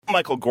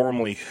Michael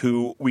Gormley,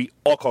 who we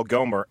all call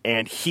Gomer,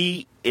 and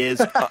he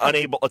is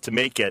unable to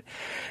make it,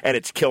 and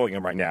it's killing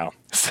him right now.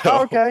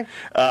 So, okay.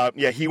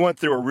 He went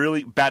through a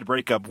really bad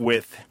breakup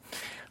with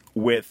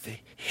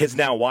his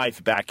now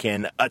wife back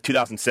in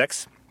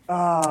 2006.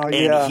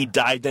 And he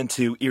dived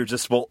into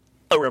Irresistible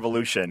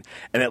Revolution,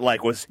 and it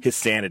was his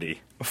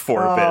sanity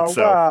for a bit.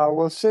 So. Wow.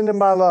 Well, send him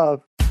my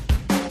love.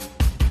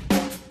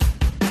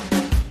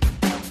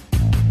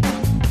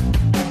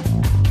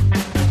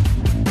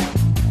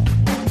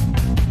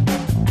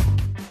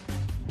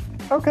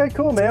 Okay,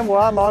 cool, man. Well,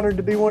 I'm honored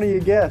to be one of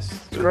your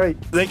guests. It's great.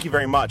 Thank you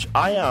very much.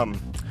 I am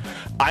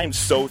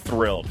so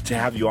thrilled to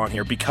have you on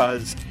here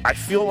because I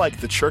feel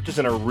like the church is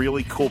in a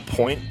really cool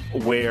point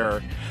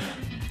where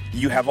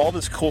you have all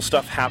this cool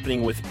stuff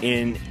happening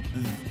within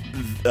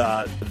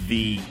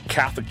the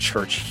Catholic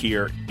Church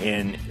here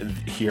in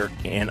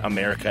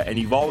America, and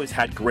you've always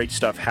had great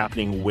stuff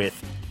happening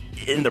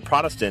in the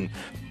Protestant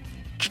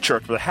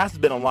church, but there has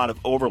been a lot of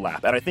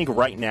overlap, and I think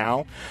right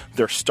now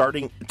there's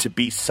starting to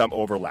be some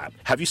overlap.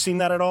 Have you seen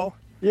that at all?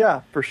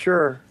 Yeah, for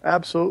sure,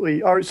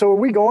 absolutely. All right, so are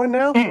we going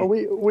now? Are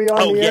we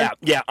on the air?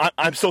 Yeah.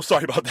 I'm so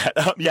sorry about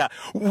that.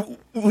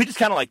 We just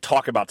kind of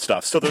talk about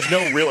stuff, so there's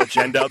no real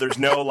agenda. There's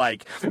no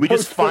we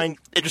just find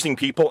interesting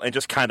people and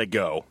just kind of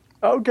go.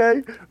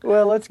 Okay,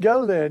 well, let's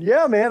go then.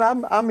 Yeah, man.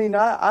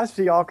 I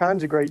see all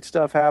kinds of great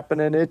stuff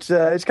happening. It's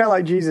kind of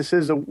like Jesus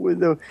is the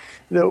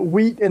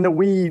wheat and the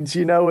weeds.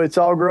 It's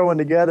all growing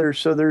together.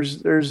 So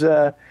there's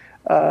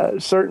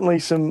certainly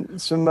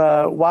some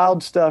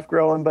wild stuff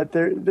growing, but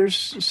there's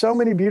so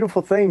many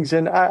beautiful things,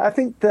 and I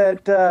think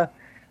that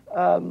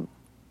among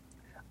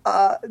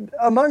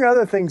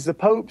other things, the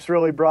Pope's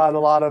really brought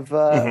a lot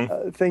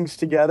of things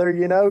together.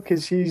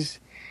 Because he's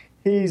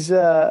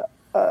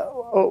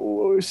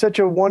such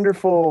a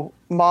wonderful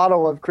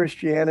model of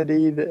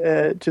Christianity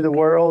to the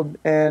world,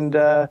 and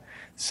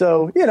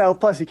so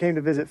plus he came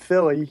to visit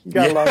Philly. You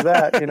gotta love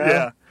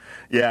that,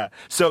 Yeah.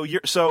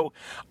 So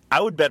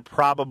I would bet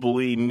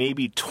probably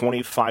maybe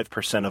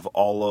 25% of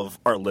all of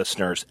our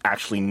listeners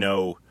actually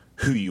know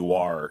who you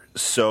are.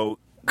 So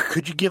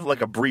could you give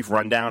a brief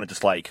rundown of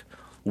just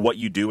what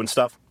you do and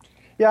stuff?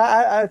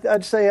 Yeah,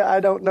 I'd say I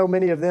don't know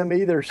many of them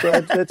either, so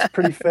that's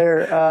pretty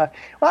fair.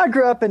 I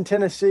grew up in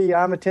Tennessee.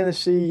 I'm a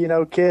Tennessee,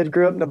 kid.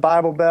 Grew up in the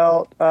Bible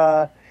Belt,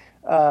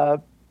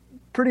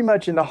 pretty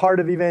much in the heart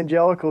of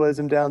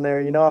evangelicalism down there.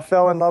 I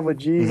fell in love with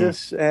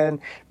Jesus,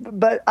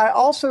 but I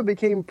also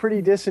became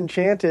pretty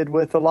disenchanted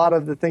with a lot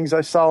of the things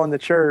I saw in the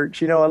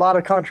church. A lot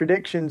of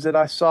contradictions that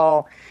I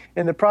saw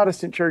in the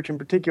Protestant church in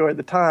particular at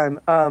the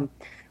time,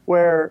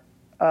 where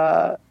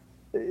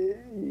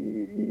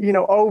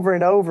over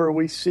and over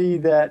we see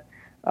that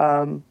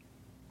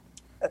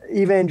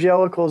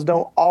evangelicals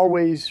don't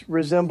always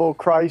resemble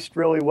Christ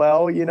really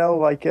well,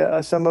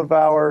 some of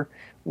our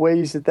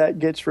ways that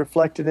gets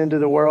reflected into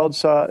the world.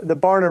 So the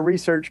Barna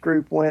Research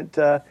Group went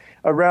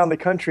around the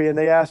country and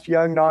they asked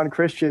young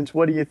non-Christians,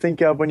 what do you think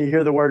of when you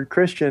hear the word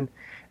Christian?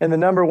 And the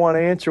number one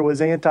answer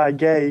was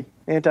anti-gay,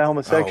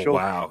 anti-homosexual. Oh,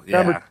 wow.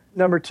 Yeah.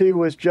 Number two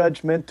was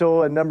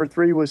judgmental, and number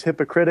three was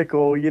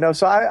hypocritical.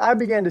 So I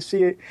began to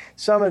see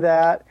some of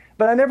that,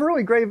 but I never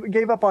really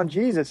gave up on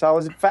Jesus. I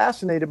was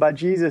fascinated by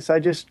Jesus. I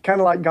just kind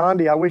of like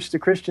Gandhi. I wish the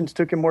Christians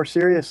took him more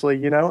seriously.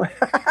 So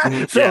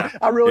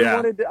I really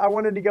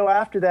wanted to go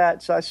after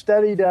that. So I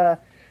studied.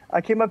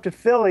 I came up to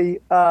Philly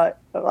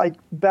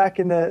back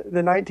in the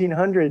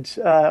 1900s.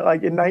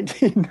 In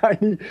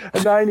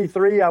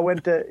 1993, I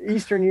went to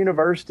Eastern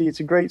University. It's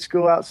a great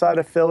school outside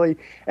of Philly,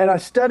 and I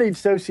studied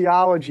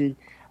sociology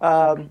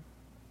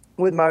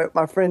with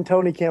my friend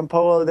Tony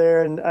Campolo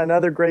there and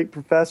other great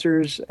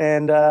professors.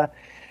 And I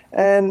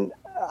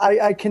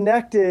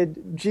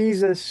connected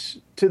Jesus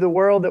to the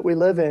world that we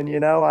live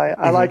in.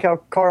 I like how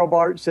Karl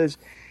Barth says,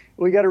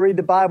 we got to read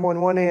the Bible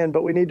in one hand,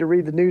 but we need to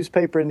read the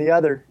newspaper in the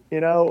other,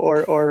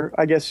 or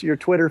I guess your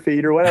Twitter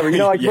feed or whatever,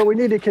 but we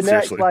need to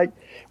connect, seriously.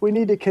 We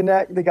need to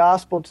connect the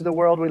gospel to the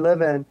world we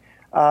live in.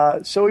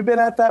 So we've been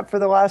at that for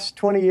the last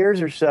 20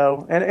 years or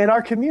so. And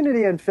our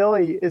community in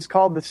Philly is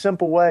called The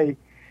Simple Way.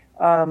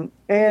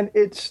 And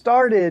it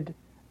started,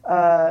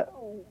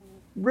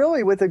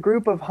 really with a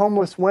group of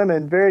homeless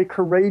women, very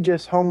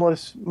courageous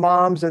homeless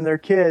moms and their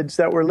kids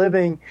that were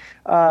living,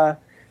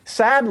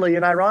 sadly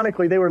and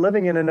ironically, they were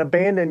living in an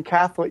abandoned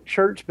Catholic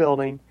church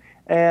building.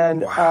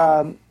 And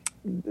wow.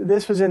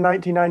 This was in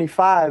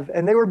 1995,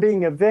 and they were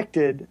being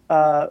evicted.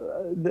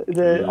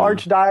 The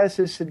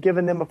Archdiocese had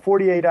given them a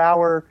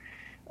 48-hour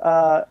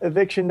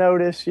eviction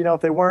notice.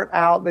 If they weren't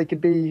out, they could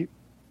be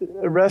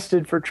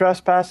arrested for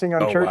trespassing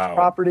on church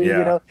property.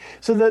 Yeah.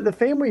 So the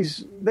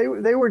families, they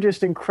were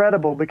just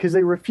incredible because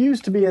they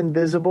refused to be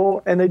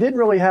invisible, and they didn't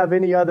really have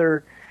any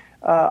other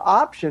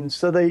options.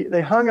 So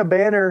they hung a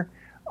banner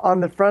on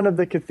the front of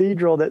the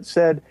cathedral that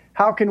said,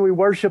 "How can we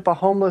worship a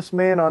homeless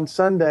man on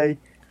Sunday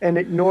and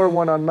ignore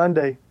one on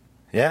Monday?"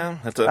 Yeah,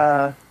 that's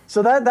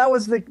So that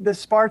was the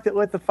spark that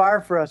lit the fire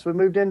for us. We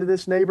moved into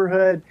this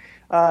neighborhood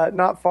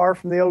not far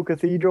from the old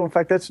cathedral. In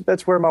fact,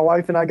 that's where my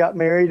wife and I got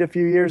married a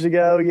few years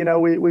ago. You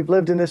know, we've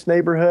lived in this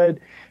neighborhood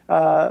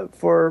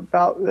for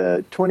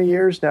about 20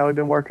 years now. We've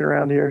been working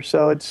around here,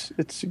 so it's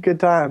a good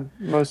time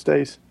most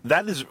days.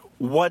 That is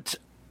what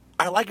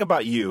I like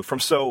about you.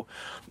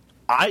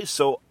 I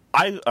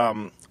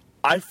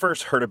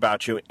first heard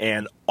about you,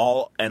 and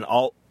all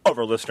of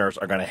our listeners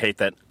are going to hate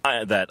that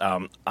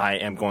I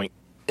am going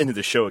into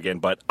the show again,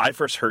 but I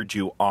first heard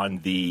you on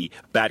the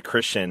Bad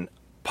Christian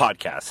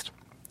podcast.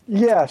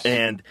 Yes.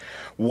 And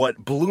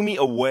what blew me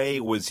away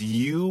was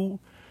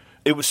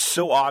it was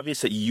so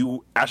obvious that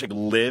you actually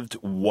lived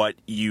what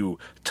you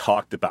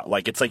talked about.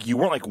 Like, it's like you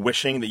weren't like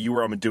wishing that you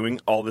were doing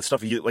all this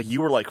stuff.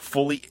 You were like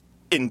fully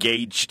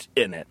engaged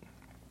in it.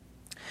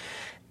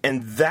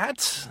 And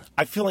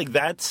I feel like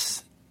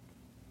that's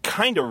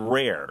kind of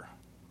rare.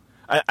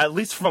 At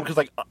least because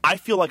like I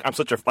feel like I'm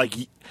such a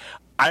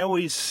I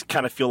always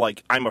kind of feel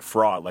like I'm a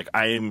fraud. Like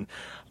I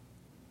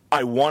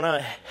want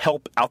to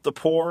help out the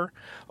poor,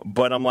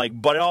 but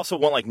but I also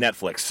want like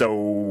Netflix.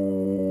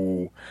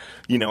 So,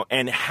 you know,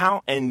 I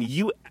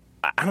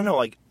don't know,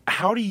 like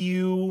how do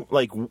you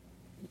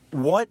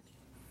what?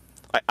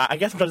 I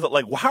guess sometimes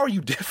like how are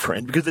you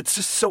different? Because it's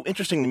just so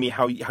interesting to me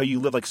how you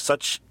live like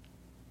such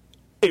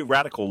a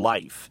radical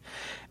life,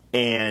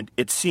 and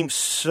it seems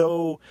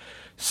so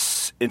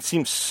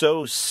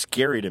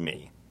scary to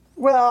me.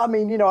 Well, I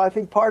mean, you know, I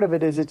think part of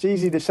it is it's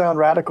easy to sound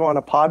radical on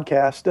a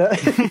podcast,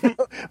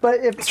 but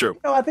it's true.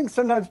 You know, I think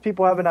sometimes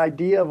people have an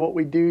idea of what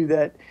we do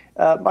that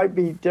might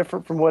be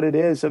different from what it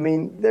is. I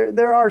mean,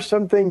 there are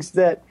some things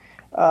that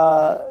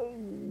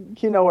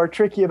you know are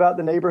tricky about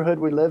the neighborhood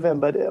we live in,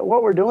 but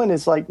what we're doing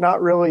is like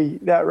not really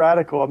that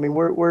radical. I mean,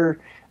 we're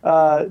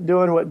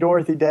doing what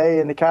Dorothy Day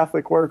and the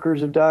Catholic workers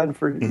have done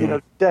for you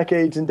know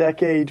decades and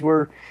decades.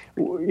 We're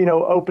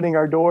opening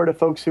our door to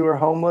folks who are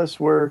homeless.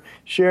 We're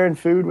sharing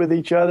food with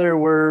each other.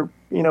 We're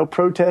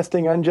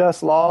protesting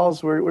unjust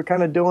laws. We're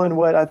kind of doing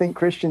what I think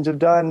Christians have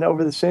done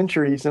over the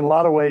centuries in a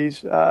lot of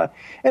ways.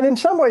 And in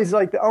some ways,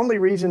 like the only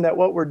reason that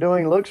what we're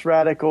doing looks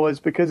radical is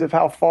because of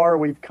how far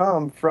we've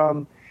come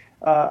from,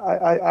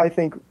 I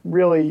think,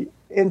 really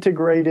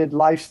integrated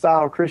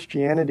lifestyle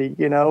Christianity,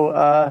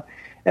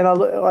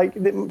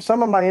 and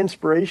some of my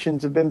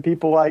inspirations have been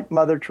people like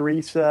Mother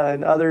Teresa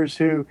and others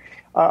who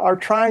are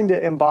trying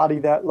to embody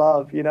that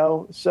love,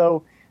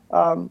 So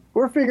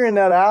we're figuring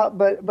that out.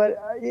 But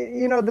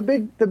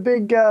the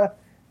big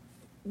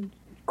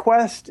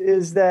quest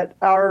is that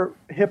our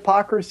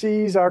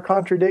hypocrisies, our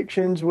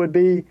contradictions would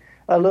be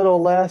a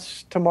little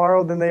less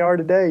tomorrow than they are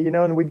today,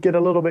 and we'd get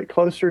a little bit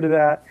closer to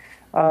that.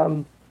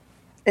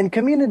 And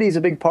community is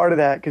a big part of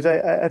that because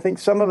I think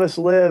some of us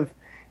live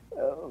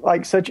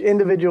like such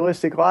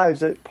individualistic lives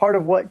that part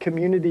of what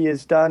community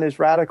has done is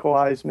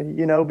radicalize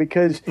me,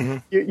 because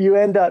you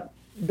end up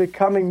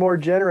becoming more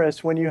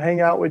generous when you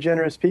hang out with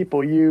generous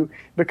people. You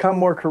become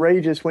more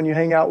courageous when you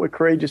hang out with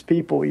courageous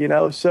people,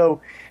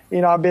 So,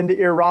 I've been to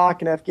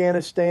Iraq and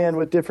Afghanistan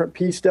with different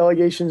peace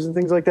delegations and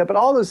things like that. But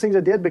all those things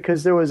I did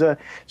because there was a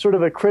sort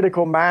of a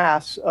critical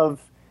mass of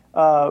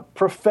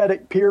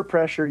prophetic peer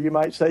pressure, you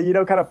might say,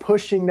 kind of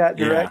pushing that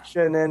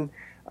direction. And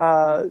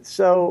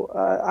so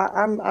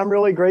I'm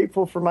really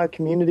grateful for my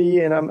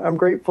community, and I'm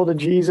grateful to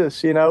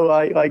Jesus.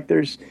 Like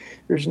there's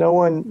no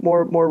one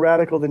more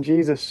radical than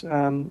Jesus.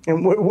 And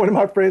one of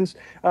my friends,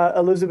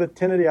 Elizabeth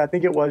Kennedy, I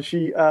think it was,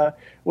 she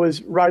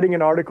was writing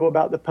an article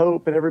about the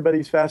Pope and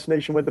everybody's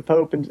fascination with the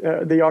Pope, and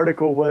the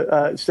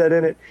article said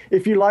in it,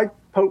 "If you like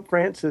Pope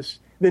Francis,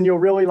 then you'll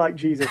really like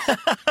Jesus."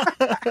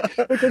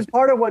 Because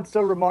part of what's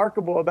so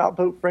remarkable about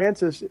Pope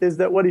Francis is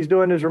that what he's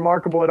doing is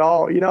remarkable at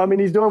all.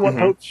 He's doing what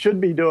popes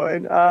should be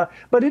doing.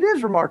 But it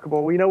is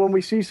remarkable, when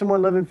we see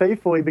someone living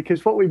faithfully,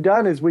 because what we've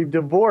done is we've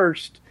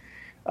divorced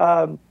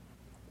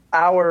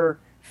our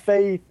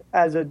faith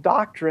as a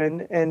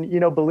doctrine and,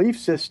 belief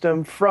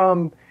system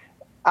from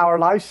our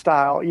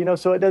lifestyle,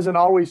 so it doesn't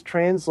always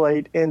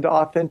translate into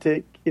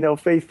authentic,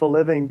 faithful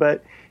living.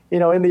 But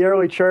in the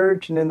early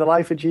church and in the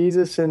life of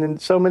Jesus and in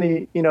so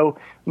many,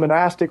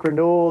 monastic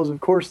renewals,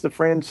 of course, the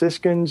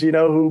Franciscans,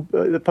 who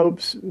the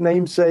Pope's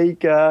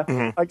namesake,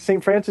 like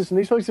St. Francis, and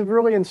these folks have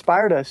really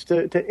inspired us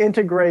to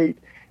integrate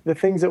the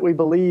things that we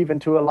believe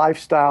into a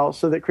lifestyle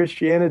so that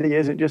Christianity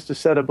isn't just a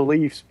set of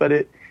beliefs, but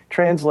it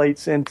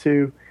translates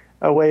into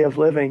a way of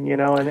living,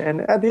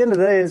 and at the end of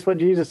the day, it's what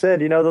Jesus said,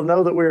 they'll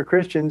know that we're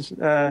Christians,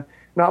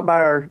 not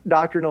by our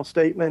doctrinal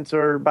statements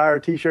or by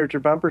our T-shirts or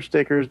bumper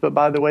stickers, but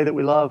by the way that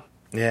we love.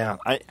 Yeah,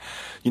 I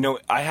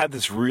had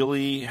this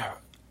really,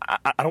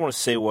 I don't want to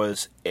say it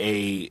was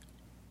a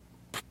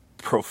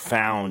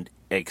profound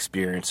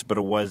experience, but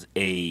it was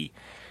a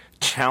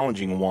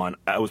challenging one.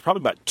 It was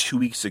probably about 2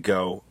 weeks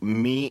ago.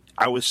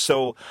 I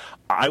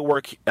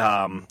work,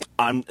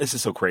 this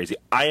is so crazy.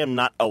 I am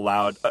not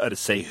allowed to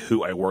say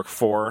who I work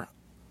for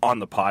on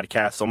the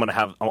podcast, so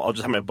I'll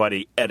just have my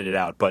buddy edit it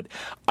out, but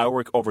I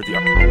work over the...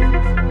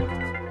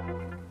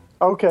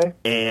 Okay.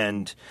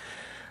 And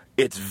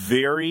it's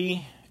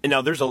very...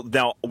 now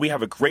now we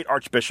have a great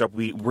archbishop.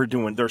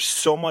 There's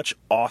so much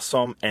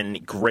awesome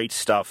and great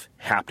stuff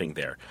happening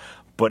there,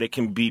 but it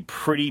can be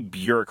pretty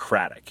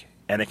bureaucratic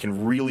and it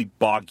can really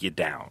bog you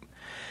down.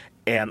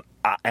 And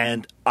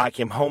I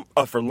came home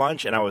for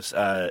lunch and I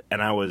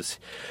was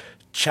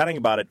chatting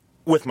about it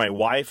with my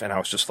wife, and I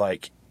was just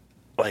like,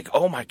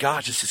 oh my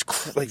gosh, this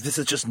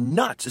is just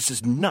nuts. This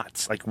is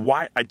nuts. Like,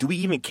 why do we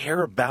even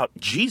care about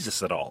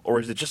Jesus at all? Or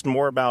is it just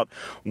more about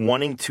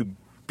wanting to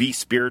be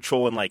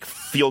spiritual and like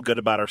feel good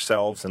about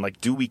ourselves, and like,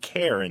 do we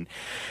care? And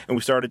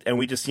we started, and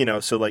we just,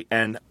 so like,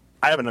 and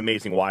I have an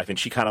amazing wife, and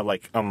she kind of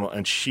like,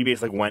 and she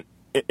basically went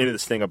into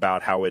this thing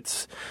about how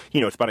it's,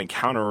 it's about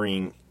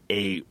encountering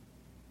a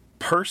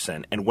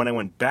person. And when I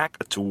went back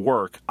to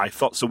work, I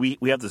felt, so we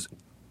have this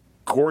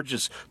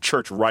gorgeous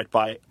church right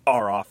by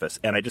our office,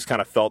 and I just kind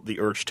of felt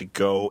the urge to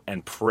go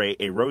and pray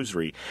a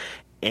rosary.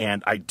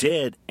 And I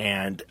did,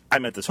 and I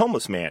met this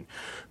homeless man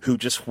who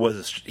just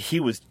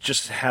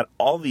had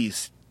all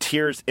these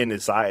tears in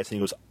his eyes, and he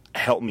goes,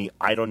 help me,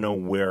 I don't know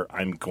where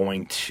I'm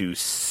going to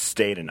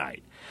stay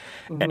tonight.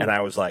 Mm-hmm. And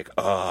I was like,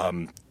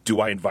 do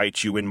I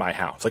invite you in my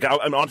house? Like,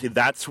 and honestly,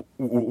 that's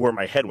where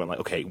my head went.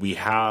 Like, okay, we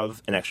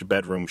have an extra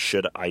bedroom.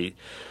 Should I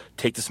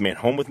take this man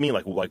home with me?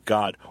 Like,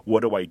 God, what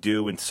do I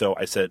do? And so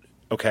I said,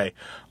 okay,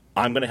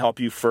 I'm going to help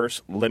you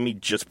first. Let me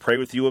just pray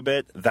with you a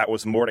bit. That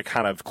was more to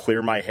kind of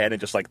clear my head and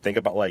just like think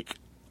about like,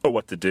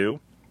 what to do.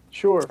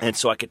 Sure. And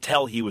so I could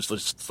tell he was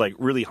just like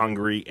really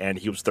hungry and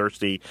he was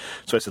thirsty.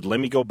 So I said, let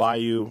me go buy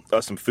you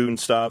some food and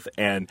stuff.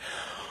 And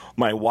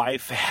my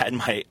wife had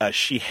my had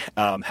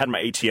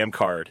my ATM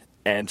card.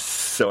 And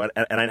so, and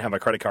I didn't have my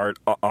credit card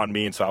on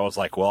me. And so I was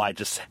like, well, I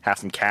just have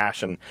some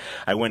cash. And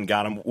I went and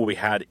got him what we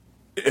had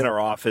in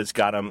our office,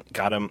 got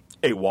him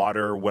a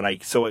water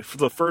for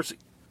the first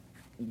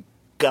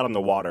got him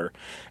the water,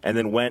 and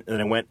then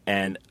I went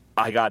and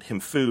I got him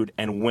food,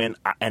 and when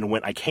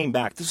I came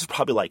back, this was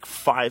probably like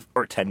 5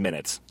 or 10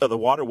 minutes. The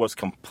water was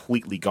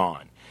completely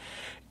gone,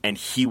 and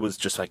he was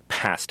just like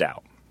passed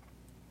out,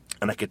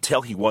 and I could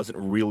tell he wasn't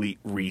really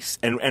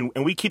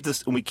and we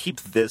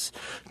keep this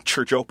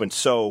church open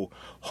so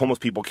homeless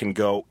people can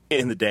go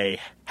in the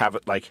day, have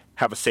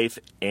a safe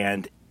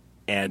and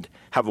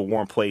have a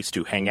warm place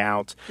to hang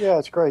out. Yeah,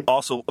 it's great.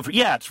 Also,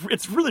 yeah,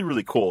 it's really,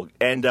 really cool.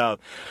 And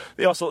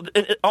it's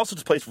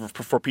a place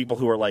for people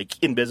who are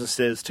like in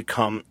businesses to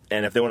come,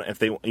 and if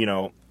they want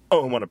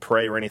to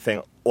pray or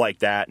anything like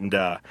that. And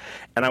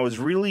I was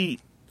really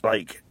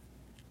like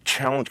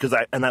challenged because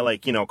I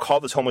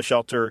called this homeless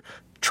shelter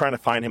trying to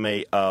find him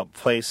a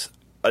place.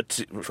 A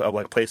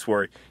place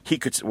where he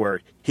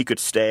could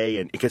stay,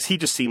 and because he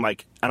just seemed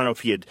like, I don't know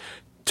if he had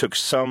took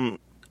some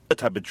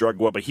type of drug,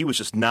 but he was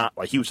just not,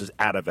 like, he was just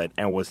out of it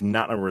and was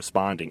not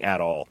responding at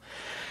all.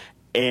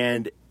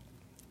 And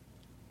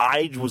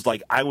I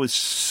was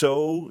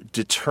so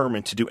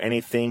determined to do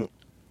anything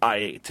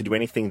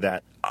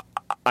that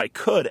I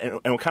could,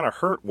 and what kind of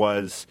hurt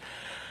was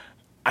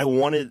I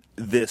wanted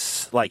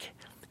this like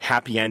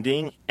happy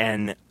ending,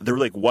 and there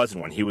really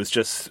wasn't one. He was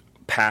just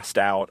passed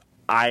out.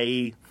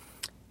 I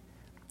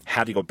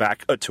had to go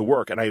back to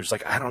work, and I was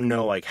like, I don't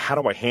know, like, how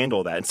do I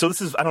handle that? And so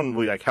I don't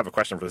really like have a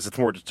question for this. It's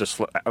more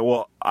just,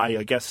 well,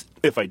 I guess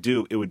if I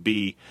do, it would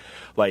be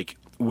like,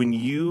 when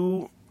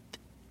you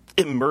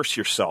immerse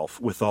yourself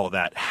with all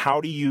that,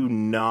 how do you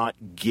not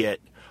get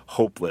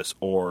hopeless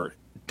or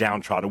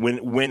downtrodden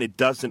when it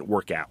doesn't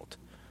work out?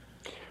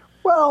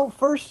 Well,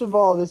 first of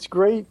all, it's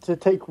great to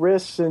take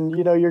risks, and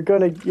you're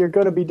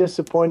gonna be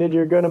disappointed.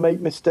 You're gonna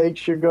make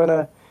mistakes. You're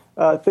gonna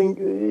think,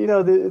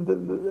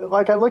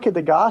 like, I look at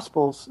the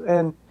Gospels,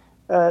 and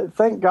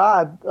thank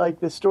God, like,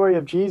 the story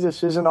of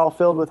Jesus isn't all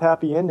filled with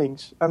happy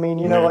endings. I mean,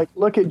 like,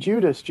 look at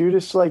Judas.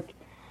 Judas, like,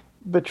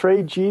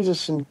 betrayed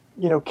Jesus and,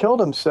 killed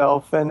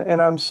himself.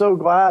 And I'm so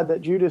glad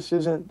that Judas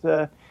isn't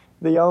the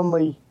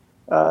only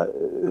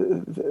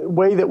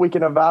way that we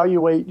can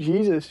evaluate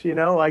Jesus,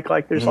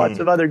 like there's lots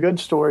of other good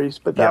stories,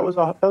 but that was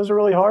a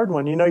really hard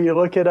one. You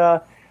look at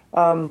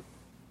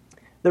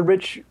the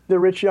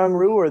rich young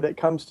ruler that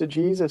comes to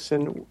Jesus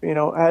and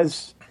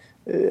asks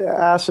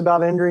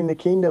about entering the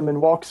kingdom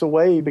and walks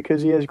away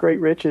because he has great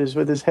riches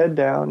with his head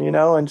down,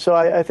 And so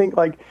I think,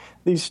 like,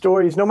 these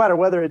stories, no matter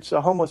whether it's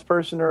a homeless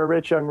person or a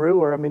rich young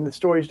ruler, I mean, the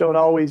stories don't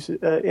always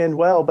end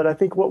well, but I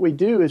think what we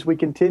do is we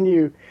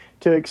continue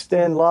to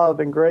extend love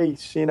and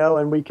grace,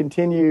 and we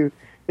continue.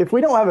 If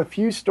we don't have a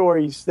few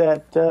stories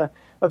that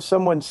of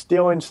someone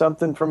stealing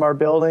something from our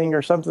building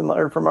or something,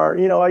 or from our,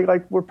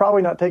 like we're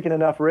probably not taking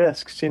enough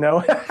risks,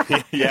 Yeah,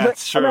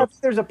 it's true. I mean,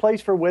 there's a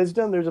place for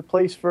wisdom, there's a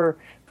place for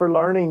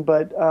learning,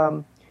 but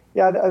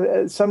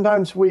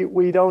sometimes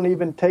we don't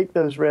even take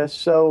those risks.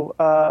 So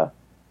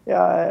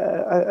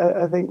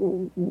I think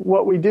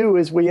what we do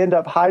is we end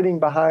up hiding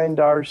behind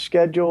our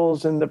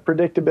schedules and the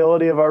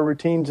predictability of our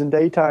routines and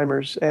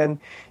daytimers. And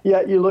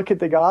yet you look at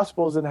the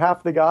Gospels, and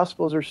half the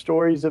Gospels are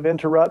stories of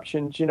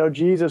interruptions.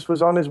 Jesus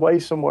was on his way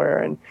somewhere,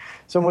 and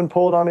someone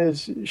pulled on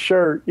his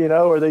shirt,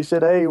 or they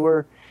said, hey,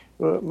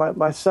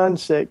 my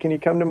son's sick. Can you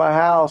come to my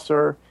house?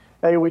 Or,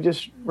 hey, we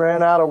just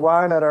ran out of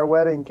wine at our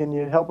wedding. Can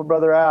you help a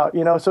brother out?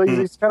 So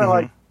he's kind of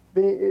like,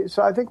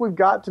 so I think we've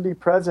got to be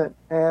present.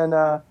 And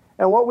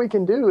what we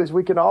can do is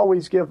we can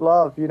always give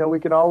love. We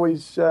can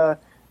always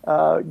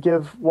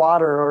give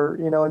water,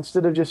 or,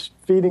 instead of just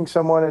feeding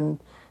someone and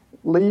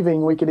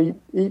leaving, we could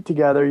eat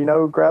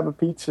together, grab a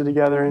pizza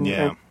together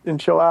and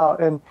chill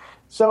out. And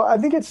so I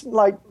think it's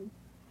like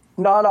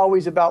not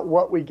always about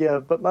what we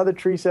give, but Mother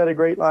Teresa had a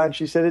great line.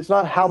 She said, it's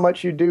not how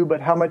much you do,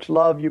 but how much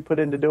love you put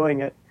into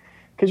doing it.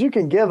 Because you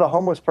can give a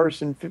homeless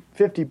person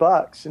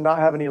 $50 and not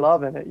have any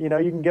love in it. You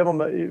can give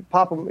them,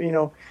 pop them,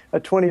 a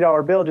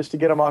 $20 bill just to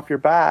get them off your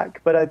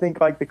back. But I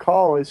think like the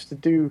call is to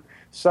do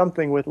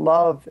something with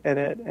love in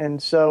it.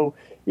 And so,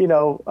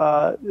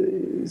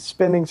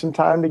 spending some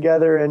time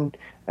together and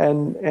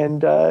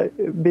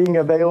being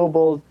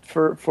available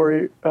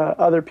for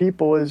other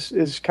people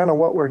is kind of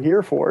what we're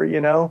here for,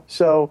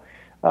 So,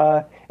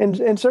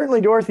 and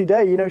certainly Dorothy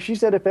Day, she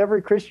said if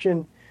every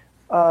Christian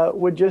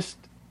would just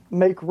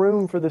make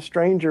room for the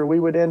stranger, we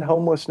would end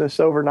homelessness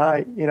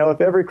overnight.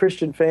 If every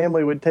Christian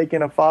family would take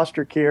in a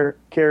foster care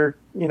kid,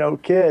 we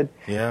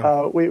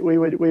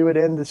would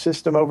end the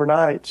system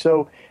overnight.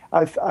 So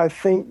I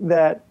think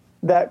that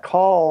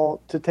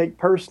call to take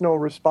personal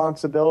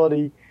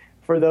responsibility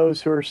for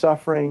those who are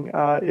suffering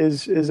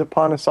is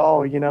upon us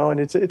all, and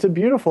it's a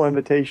beautiful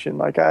invitation.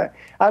 Like I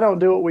don't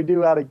do what we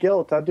do out of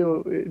guilt. I do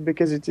it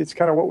because it's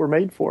kind of what we're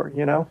made for,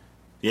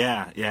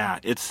 Yeah.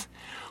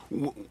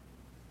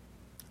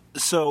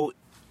 So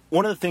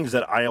one of the things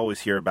that I always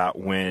hear about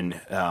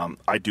when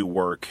I do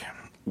work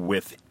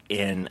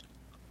within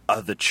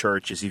the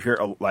church is you hear,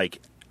 like,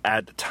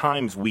 at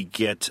times we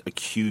get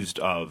accused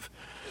of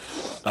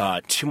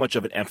too much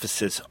of an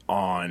emphasis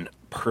on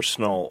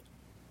personal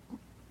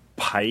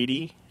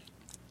piety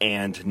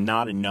and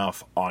not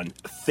enough on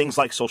things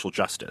like social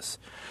justice.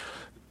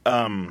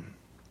 Do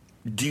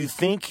you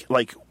think,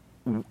 like,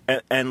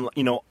 and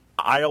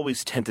I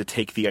always tend to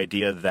take the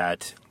idea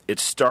that it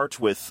starts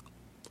with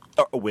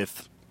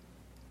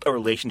a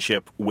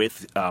relationship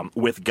with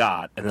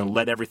God, and then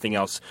let everything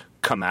else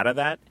come out of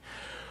that.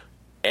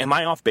 Am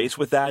I off base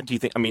with that? Do you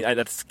think? I mean,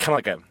 that's kind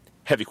of like a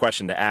heavy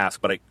question to ask,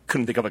 but I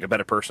couldn't think of like a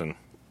better person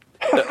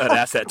to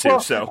ask that too.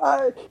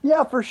 So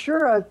yeah, for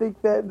sure. I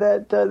think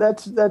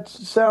that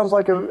sounds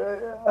like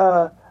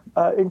a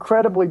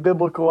incredibly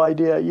biblical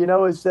idea.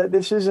 Is that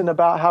this isn't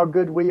about how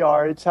good we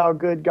are; it's how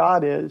good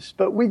God is.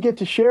 But we get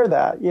to share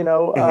that,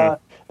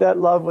 that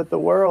love with the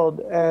world.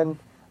 And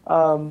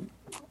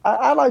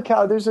I like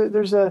how there's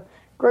a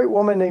great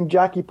woman named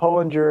Jackie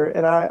Pollinger,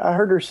 and I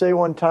heard her say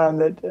one time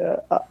that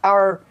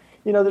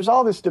there's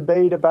all this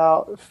debate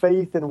about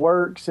faith and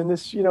works, and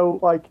this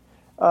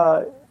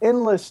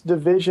endless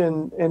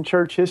division in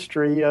church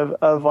history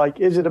of like,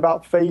 is it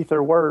about faith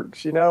or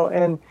works?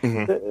 And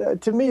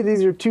to me,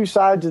 these are two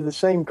sides of the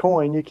same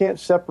coin. You can't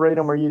separate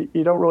them, or you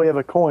don't really have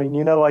a coin.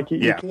 You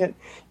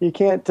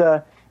can't.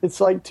 It's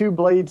like two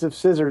blades of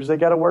scissors. They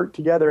got to work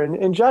together.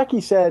 And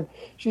Jackie said,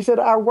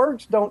 our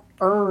works don't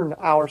earn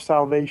our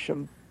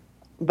salvation,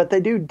 but they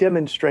do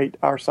demonstrate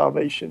our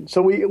salvation.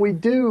 So we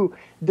do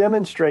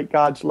demonstrate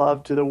God's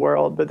love to the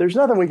world, but there's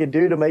nothing we can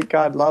do to make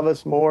God love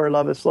us more or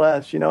love us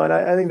less. And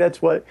I think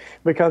that's what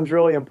becomes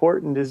really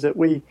important, is that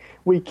we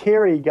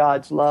carry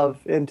God's love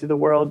into the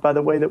world by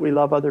the way that we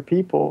love other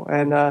people.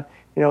 And,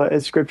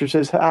 as Scripture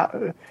says,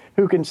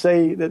 who can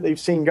say that they've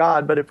seen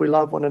God? But if we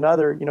love one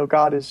another,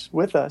 God is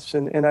with us.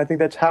 And I think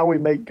that's how we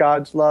make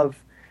God's love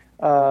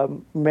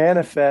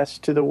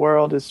manifest to the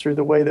world, is through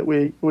the way that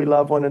we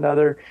love one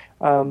another.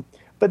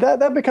 But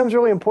that becomes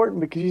really important,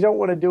 because you don't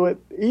want to do it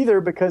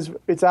either because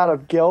it's out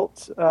of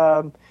guilt,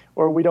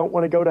 or we don't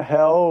want to go to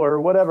hell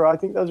or whatever. I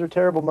think those are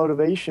terrible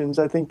motivations.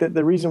 I think that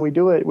the reason we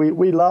do it,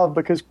 we love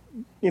because,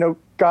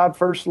 God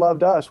first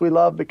loved us. We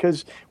love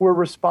because we're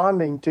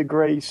responding to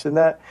grace, and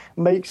that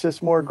makes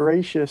us more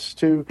gracious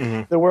to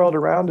the world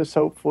around us,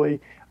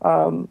 hopefully.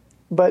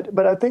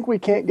 But I think we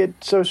can't get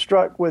so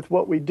struck with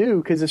what we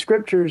do, because the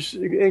Scriptures,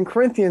 in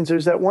Corinthians,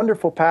 there's that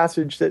wonderful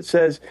passage that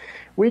says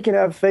we can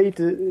have faith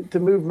to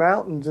move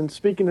mountains and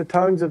speak in the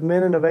tongues of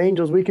men and of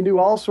angels. We can do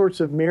all sorts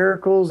of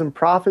miracles and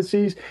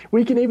prophecies.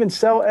 We can even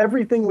sell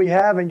everything we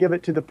have and give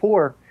it to the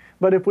poor.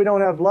 But if we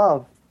don't have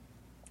love,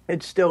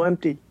 it's still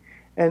empty.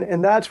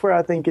 And that's where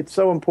I think it's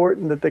so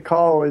important that the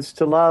call is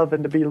to love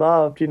and to be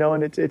loved,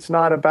 and it's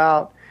not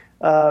about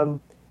all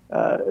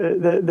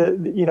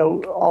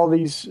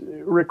these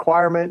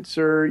requirements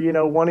or,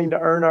 wanting to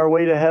earn our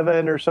way to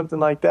heaven or something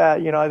like that.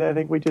 I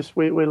think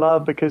we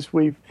love because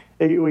we've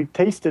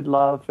tasted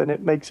love, and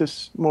it makes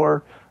us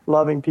more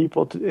loving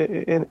people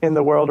in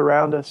the world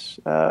around us.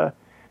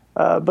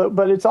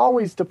 But it's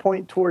always to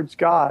point towards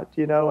God,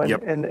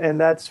 and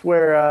that's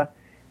where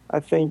I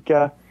think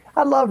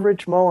I love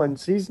Rich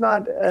Mullins. He's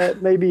not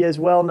maybe as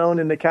well known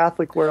in the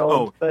Catholic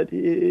world, but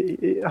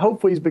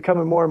hopefully he's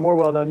becoming more and more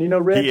well known.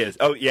 Rich? He is.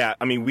 Oh, yeah.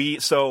 I mean, we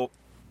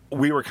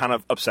were kind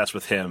of obsessed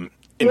with him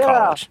in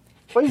college.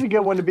 Well, he's a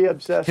good one to be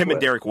obsessed with. Him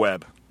and Derek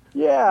Webb.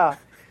 Yeah.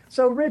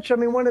 So Rich,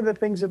 one of the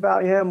things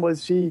about him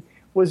was he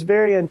was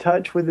very in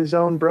touch with his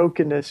own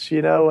brokenness,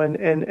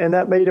 and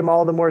that made him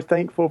all the more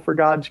thankful for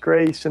God's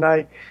grace. And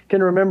I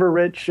can remember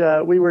Rich,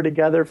 we were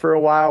together for a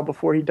while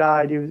before he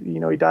died.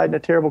 He died in a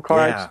terrible car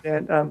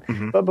accident.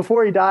 But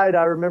before he died,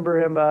 I remember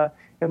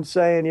him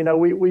saying,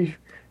 we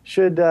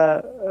should,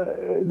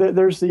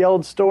 there's the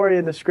old story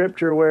in the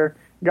scripture where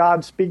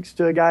God speaks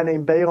to a guy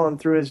named Balaam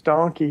through his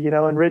donkey,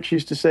 and Rich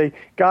used to say,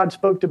 God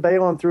spoke to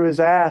Balaam through his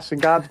ass, and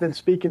God's been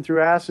speaking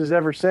through asses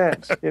ever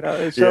since,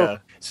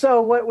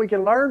 So what we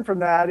can learn from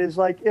that is,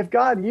 like, if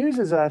God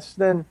uses us,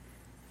 then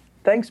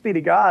thanks be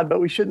to God,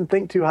 but we shouldn't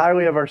think too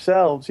highly of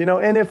ourselves,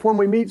 and if when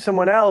we meet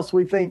someone else,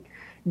 we think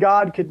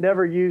God could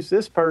never use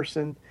this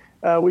person,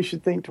 we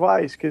should think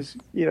twice, because,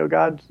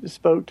 God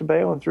spoke to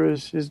Balaam through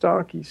his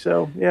donkey.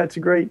 So, yeah, it's a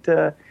great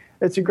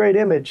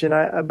image,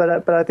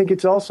 but I think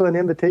it's also an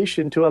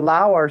invitation to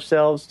allow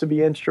ourselves to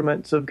be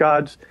instruments of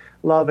God's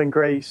love and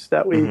grace,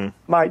 that we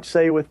might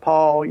say with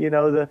Paul,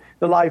 the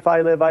life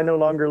I live, I no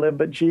longer live,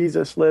 but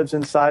Jesus lives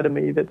inside of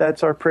me.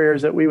 That's our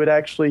prayers, that we would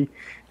actually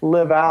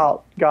live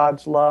out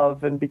God's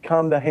love and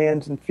become the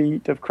hands and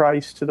feet of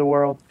Christ to the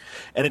world.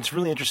 And it's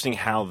really interesting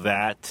how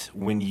that,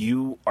 when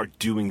you are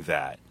doing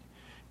that,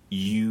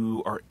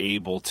 you are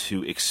able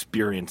to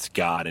experience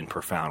God in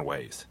profound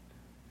ways.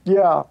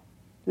 Yeah.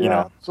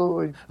 Yeah,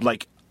 absolutely.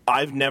 Like,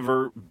 I've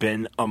never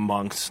been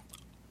amongst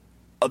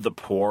the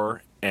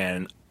poor,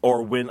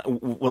 or when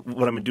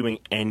I'm doing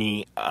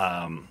any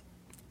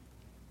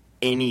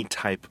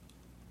type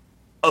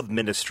of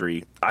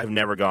ministry, I've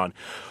never gone,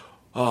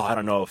 oh, I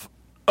don't know if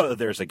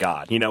there's a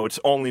God. It's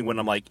only when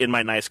I'm, like, in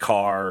my nice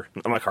car.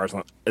 My car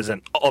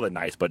isn't all that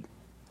nice, but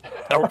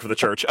I work for the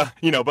church.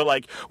 But,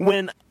 like,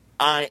 when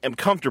I am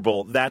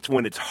comfortable, that's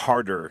when it's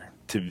harder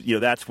to,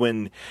 that's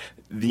when,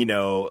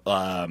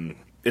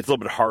 it's a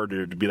little bit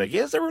harder to be like,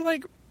 is there,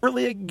 like,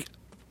 really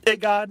a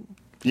God?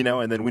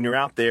 And then when you're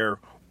out there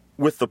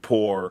with the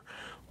poor,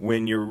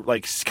 when you're,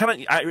 like,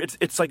 kind of,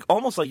 it's like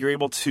almost like you're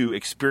able to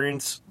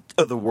experience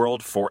the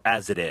world for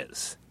as it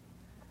is.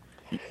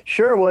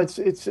 Sure. Well,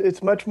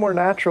 it's much more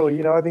natural.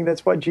 I think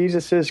that's what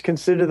Jesus says,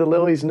 consider the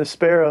lilies and the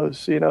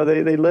sparrows. They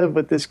live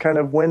with this kind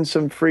of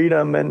winsome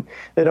freedom, and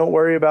they don't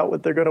worry about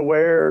what they're going to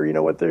wear,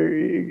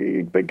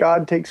 or, but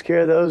God takes care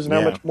of those, and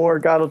how much more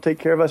God will take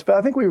care of us. But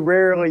I think we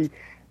rarely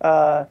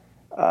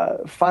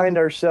find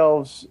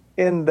ourselves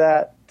in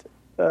that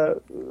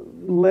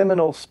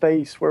liminal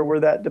space where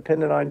we're that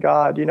dependent on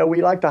God.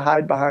 We like to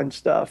hide behind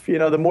stuff.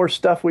 The more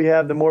stuff we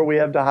have, the more we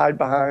have to hide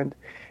behind,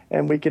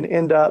 and we can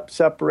end up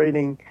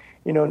separating,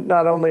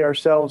 not only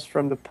ourselves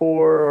from the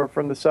poor or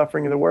from the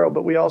suffering of the world,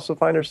 but we also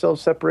find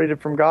ourselves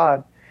separated from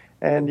God.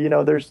 And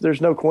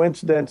there's no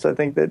coincidence. I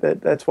think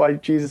that's why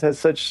Jesus has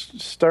such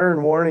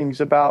stern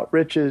warnings about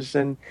riches,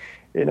 and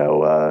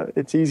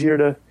it's easier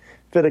to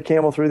fit a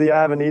camel through the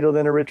eye of a needle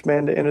than a rich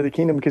man to enter the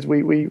kingdom, because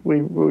we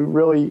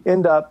really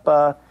end up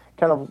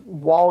kind of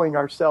walling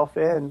ourselves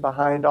in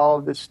behind all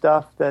of this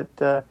stuff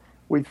that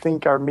we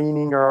think our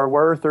meaning or our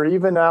worth or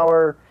even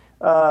our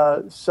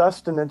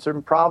sustenance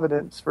or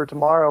providence for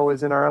tomorrow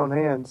is in our own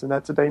hands, and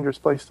that's a dangerous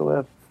place to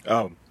live.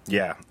 Oh,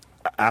 yeah,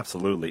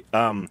 absolutely.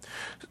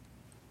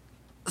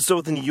 So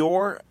within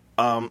your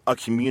a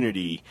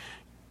community,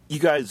 you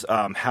guys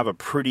have a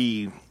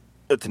pretty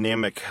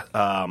dynamic,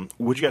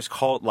 would you guys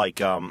call it like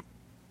a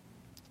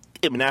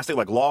monastic,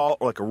 like law,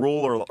 or like a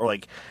rule, or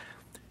like,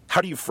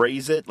 how do you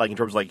phrase it, like in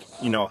terms of, like,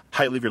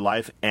 how you live your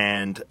life,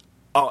 and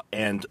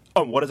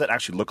what does that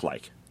actually look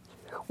like?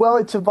 Well,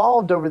 it's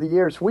evolved over the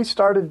years. We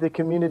started the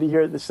community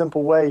here at The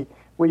Simple Way.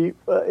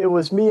 It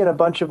was me and a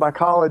bunch of my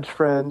college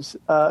friends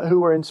who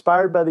were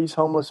inspired by these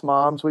homeless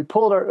moms.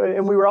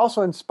 And we were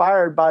also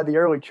inspired by the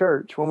early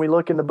church. When we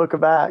look in the book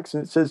of Acts,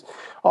 and it says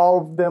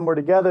all of them were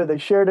together, they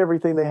shared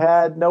everything they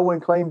had, no one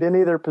claimed any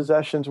of their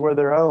possessions were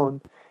their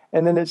own.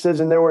 And then it says,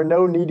 and there were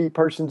no needy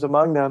persons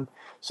among them.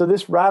 So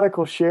this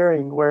radical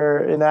sharing, where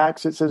in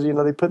Acts it says,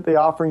 they put the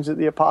offerings at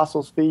the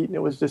apostles' feet and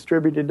it was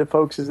distributed to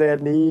folks as they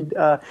had need.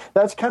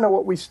 That's kind of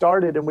what we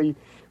started. And we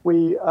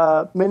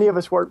many of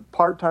us worked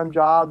part-time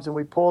jobs, and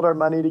we pulled our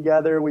money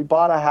together. We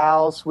bought a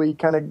house. We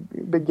kind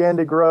of began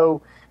to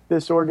grow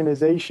this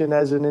organization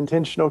as an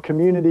intentional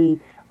community.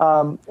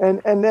 And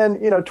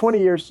then, 20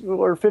 years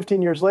or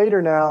 15 years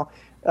later now,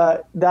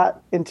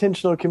 that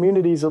intentional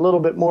community is a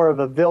little bit more of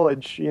a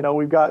village.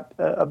 We've got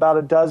about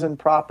a dozen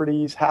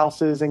properties,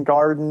 houses and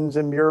gardens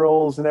and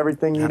murals and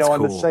everything, That's on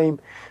cool. the same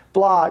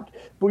block.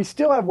 We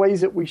still have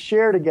ways that we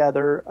share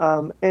together.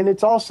 And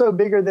it's also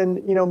bigger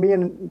than, me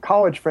and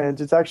college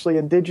friends. It's actually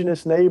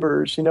indigenous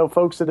neighbors,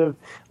 folks that have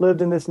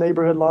lived in this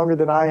neighborhood longer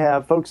than I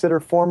have, folks that are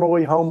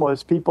formerly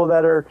homeless, people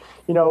that are,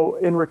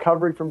 in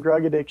recovery from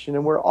drug addiction.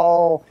 And we're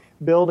all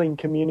building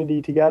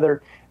community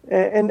together.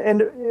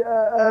 And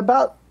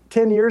about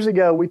 10 years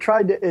ago, we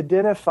tried to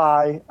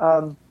identify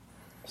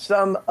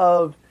some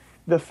of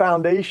the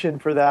foundation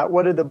for that.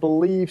 What are the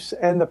beliefs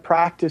and the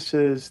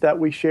practices that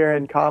we share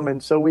in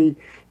common? So we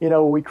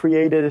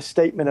created a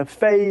statement of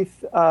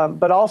faith,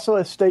 but also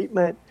a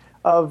statement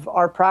of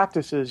our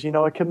practices,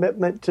 a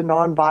commitment to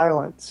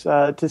nonviolence,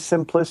 to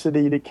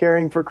simplicity, to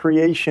caring for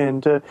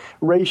creation, to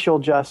racial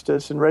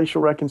justice and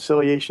racial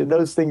reconciliation,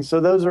 those things.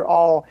 So those are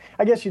all,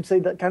 I guess you'd say,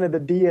 that kind of the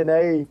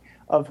DNA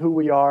of who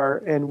we are.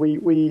 And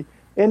we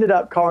ended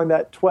up calling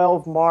that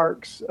 12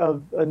 marks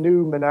of a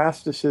new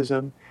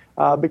monasticism.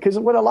 Because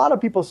what a lot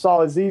of people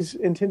saw is these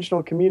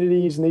intentional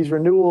communities and these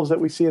renewals that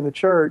we see in the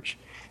church,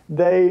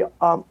 they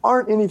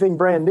aren't anything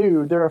brand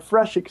new. They're a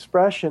fresh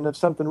expression of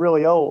something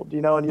really old,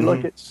 and you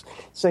look at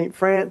St.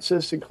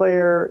 Francis and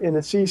Clare and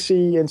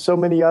Assisi and so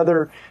many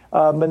other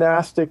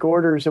monastic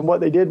orders, and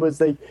what they did was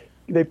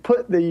they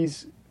put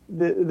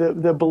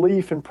the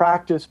belief and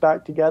practice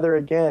back together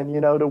again,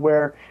 to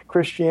where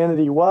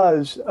Christianity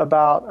was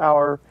about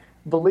our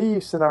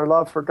beliefs and our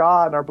love for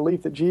God and our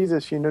belief that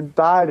Jesus,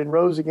 died and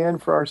rose again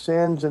for our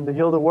sins and to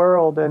heal the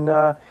world, and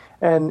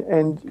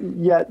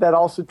yet that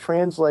also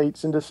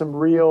translates into some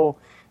real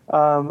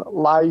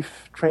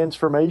life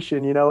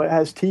transformation. It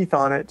has teeth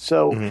on it.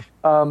 So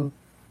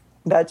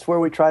that's where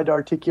we tried to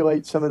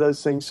articulate some of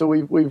those things. So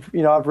we've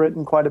I've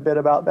written quite a bit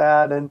about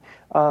that and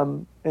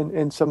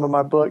in some of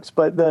my books.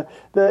 But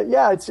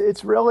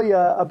it's really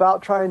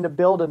about trying to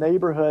build a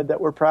neighborhood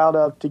that we're proud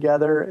of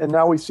together. And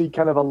now we see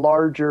kind of a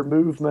larger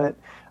movement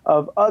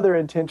of other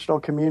intentional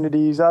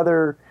communities,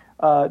 other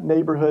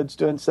neighborhoods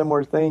doing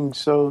similar things.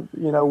 So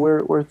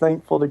we're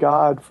thankful to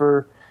God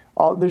for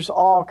there's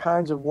all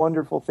kinds of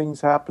wonderful things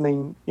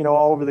happening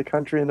all over the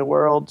country and the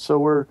world. So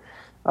we're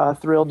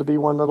thrilled to be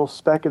one little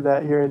speck of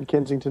that here in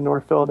Kensington,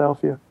 North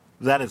Philadelphia.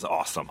 That is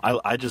awesome.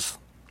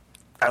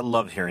 I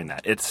love hearing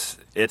that. It's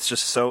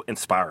just so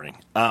inspiring.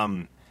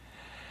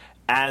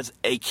 As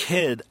a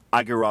kid,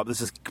 I grew up. This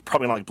is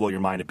probably not going to blow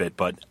your mind a bit,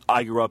 but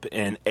I grew up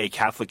in a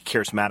Catholic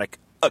charismatic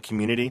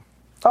community.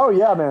 Oh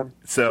yeah, man.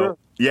 So sure.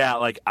 Yeah,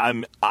 like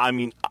I'm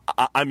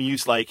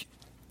used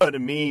to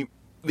me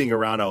being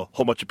around a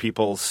whole bunch of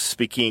people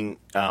speaking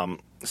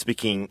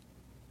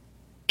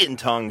in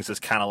tongues is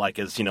kind of like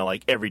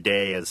like every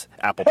day as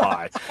apple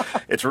pie.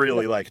 It's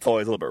really it's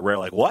always a little bit rare.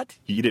 Like, what?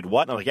 You did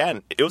what? And I'm like, yeah,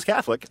 it was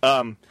Catholic.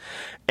 And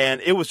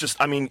it was just,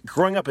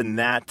 growing up in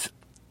that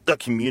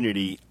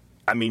community,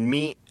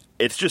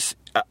 it's just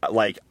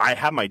I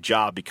have my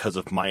job because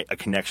of my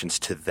connections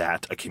to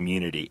that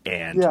community.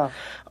 And yeah.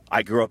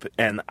 I grew up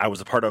and I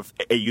was a part of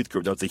a youth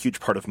group that was a huge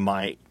part of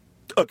my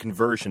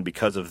conversion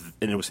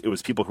and it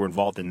was people who were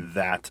involved in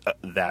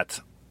that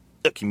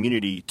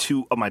community.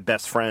 Two of my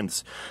best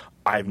friends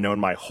I've known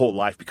my whole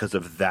life because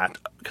of that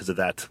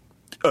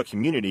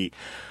community.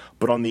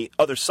 But on the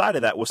other side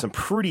of that was some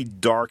pretty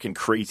dark and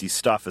crazy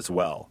stuff as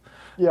well.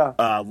 Yeah.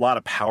 A lot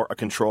of power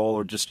really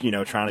or just,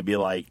 trying to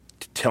be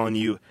telling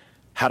you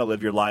how to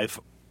live your life.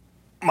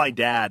 My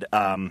dad,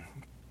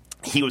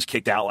 he was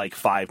kicked out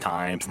 5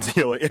 times.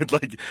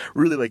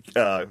 Really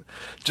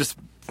just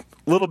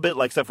a little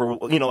bit stuff where,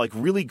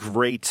 really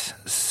great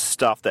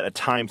stuff that at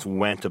times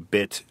went a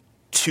bit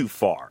too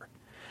far.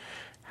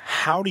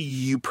 How do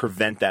you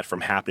prevent that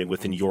from happening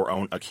within your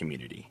own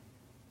community?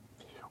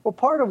 Well,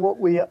 part of what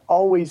we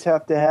always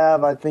have to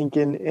have, I think,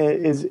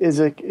 is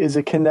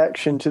a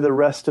connection to the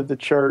rest of the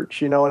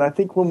church, And I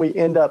think when we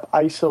end up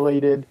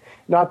isolated,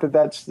 not that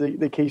that's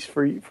the case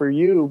for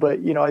you, but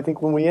I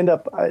think when we end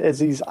up as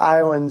these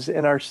islands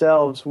in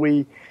ourselves,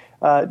 we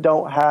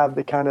don't have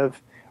the kind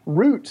of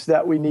roots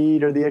that we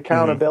need or the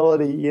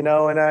accountability,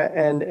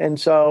 And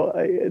so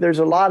there's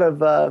a lot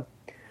of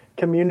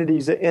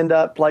communities that end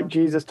up like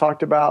Jesus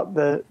talked about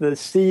the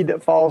seed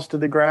that falls to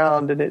the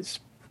ground and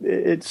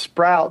it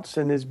sprouts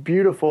and is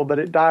beautiful, but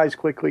it dies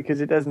quickly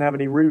because it doesn't have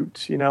any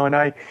roots, And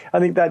I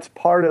think that's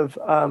part of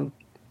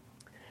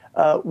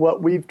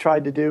what we've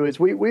tried to do is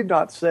we've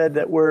not said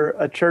that we're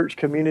a church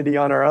community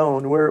on our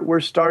own. We're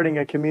starting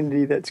a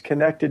community that's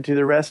connected to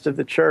the rest of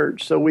the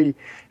church. So we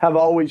have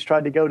always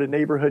tried to go to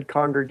neighborhood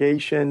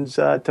congregations,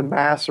 to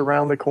mass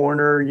around the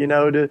corner.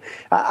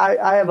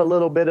 I have a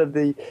little bit of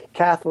the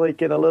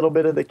Catholic and a little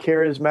bit of the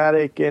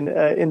charismatic and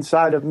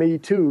inside of me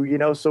too.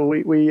 So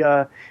we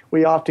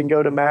often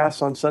go to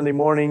mass on Sunday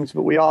mornings,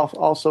 but we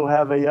also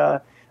have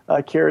a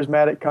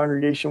charismatic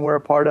congregation we're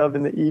a part of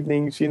in the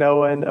evenings,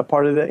 and a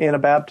part of the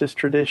Anabaptist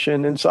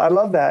tradition. And so I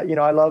love that.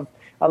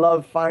 I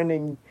love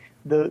finding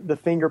the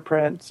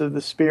fingerprints of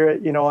the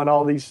Spirit, on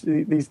all these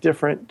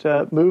different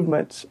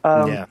movements.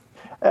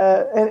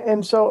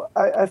 And so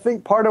I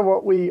think part of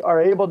what we are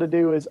able to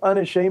do is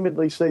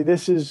unashamedly say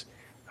this is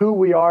who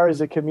we are as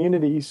a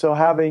community. So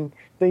having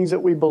things that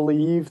we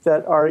believe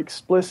that are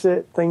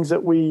explicit, things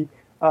that we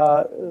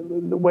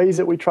the ways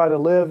that we try to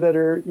live that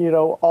are,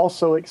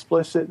 also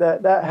explicit,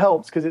 that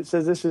helps because it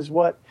says this is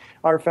what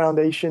our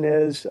foundation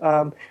is.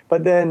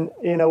 But then,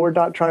 we're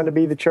not trying to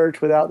be the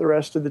church without the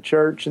rest of the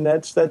church. And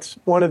that's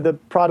one of the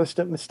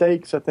Protestant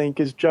mistakes, I think,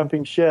 is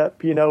jumping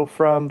ship,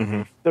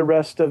 from the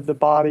rest of the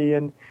body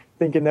and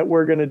thinking that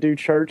we're going to do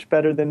church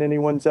better than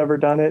anyone's ever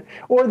done it.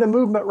 Or the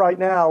movement right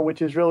now,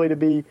 which is really to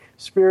be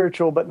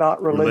spiritual but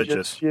not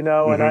religious. And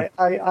I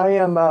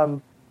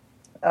am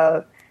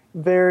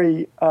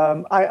very,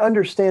 I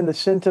understand the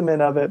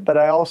sentiment of it, but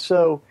I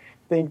also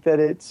think that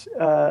it's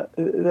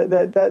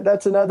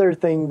that's another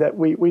thing that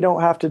we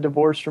don't have to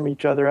divorce from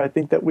each other. I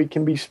think that we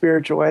can be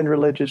spiritual and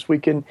religious. We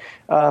can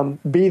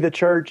be the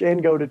church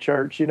and go to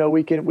church.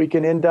 We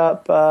can end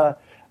up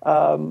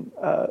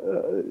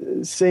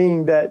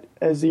seeing that,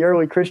 as the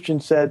early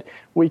Christians said,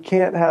 we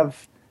can't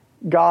have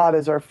God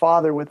as our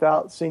father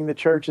without seeing the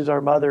church as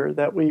our mother,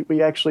 that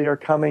we actually are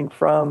coming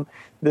from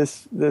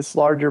this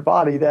larger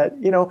body that,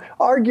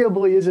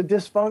 arguably is a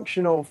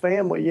dysfunctional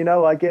family.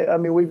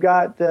 We've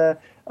got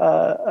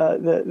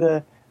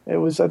it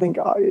was, I think,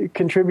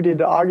 contributed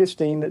to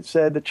Augustine that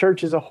said the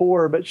church is a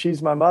whore, but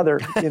she's my mother,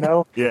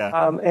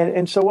 Yeah.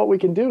 And so what we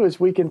can do is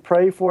we can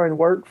pray for and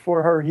work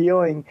for her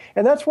healing.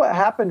 And that's what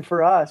happened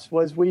for us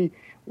was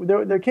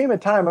there came a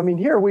time,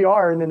 here we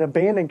are in an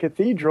abandoned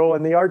cathedral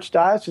and the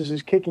archdiocese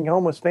is kicking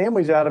homeless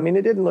families out.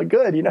 It didn't look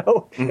good,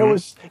 Mm-hmm.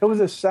 It was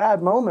a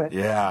sad moment.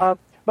 Yeah.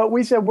 But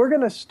we said, we're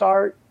going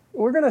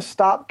to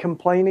stop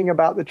complaining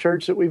about the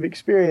church that we've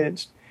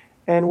experienced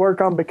and work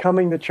on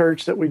becoming the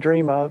church that we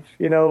dream of.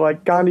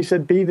 Like Gandhi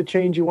said, be the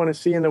change you want to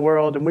see in the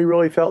world. And we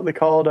really felt the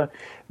call to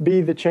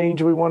be the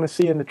change we want to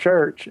see in the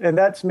church. And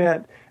that's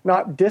meant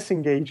not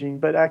disengaging,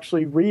 but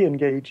actually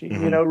re-engaging,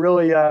 Mm-hmm.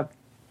 Really,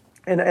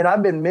 and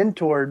I've been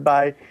mentored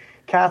by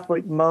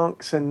Catholic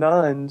monks and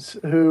nuns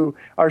who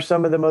are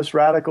some of the most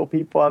radical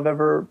people I've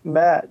ever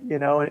met.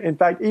 In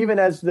fact, even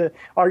as the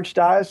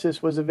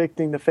archdiocese was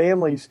evicting the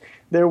families,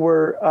 there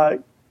were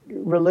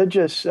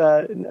religious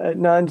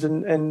nuns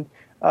and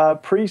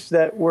priests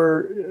that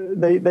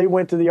they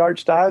went to the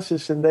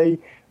archdiocese and they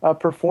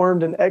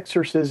performed an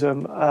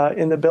exorcism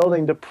in the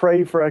building to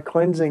pray for a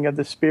cleansing of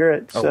the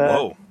spirits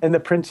and the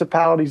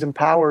principalities and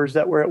powers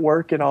that were at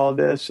work in all of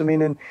this.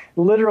 And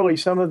literally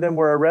some of them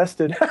were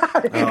arrested.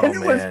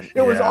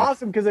 It was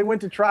awesome because they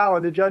went to trial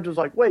and the judge was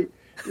like, wait,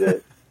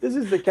 this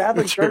is the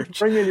Catholic Church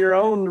bringing your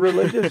own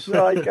religious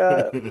folks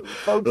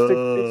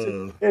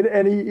to,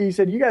 and he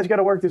said, you guys got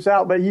to work this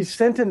out. But he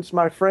sentenced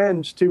my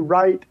friends to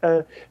write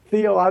a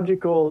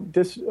theological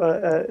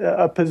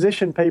a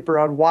position paper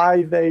on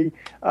why they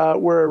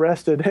were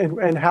arrested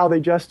and how they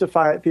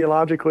justify it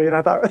theologically. And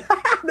I thought,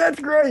 that's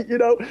great,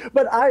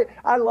 But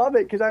I love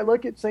it because I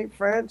look at St.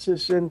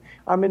 Francis and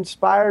I'm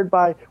inspired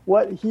by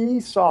what he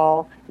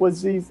saw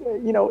was these,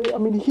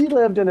 he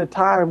lived in a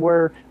time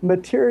where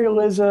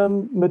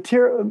militarism,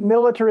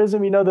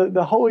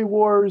 the holy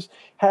wars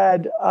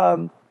had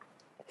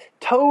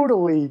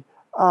totally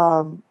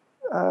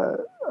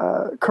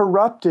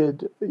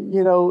corrupted,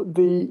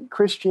 the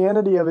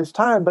Christianity of his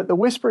time. But the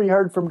whisper he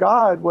heard from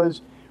God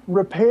was,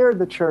 repair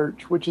the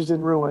church, which is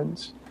in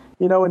ruins.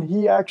 And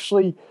he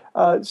actually,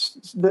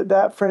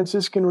 that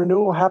Franciscan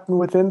renewal happened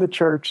within the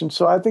church. And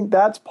so I think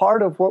that's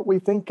part of what we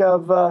think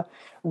of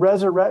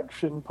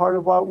resurrection. Part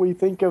of what we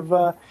think of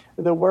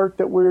the work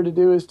that we're to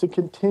do is to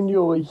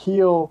continually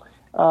heal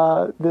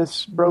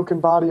this broken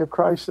body of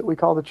Christ that we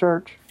call the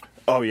church.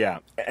 Oh, yeah.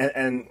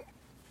 And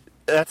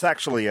that's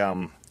actually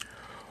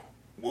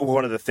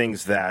one of the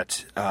things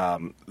that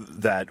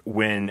that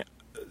when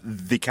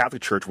the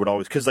Catholic Church would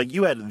always, because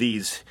you had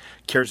these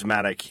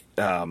charismatic,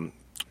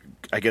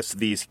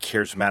 these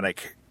charismatic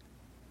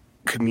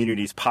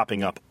communities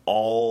popping up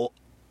all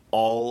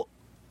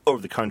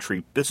over the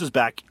country. This was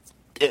back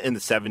in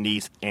the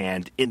 70s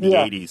and in the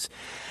 80s.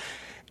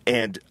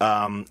 And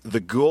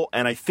the goal,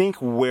 and I think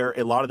where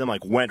a lot of them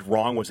went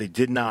wrong was they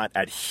did not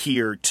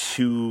adhere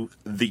to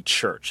the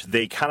church.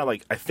 They kind of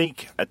I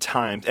think at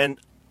times, and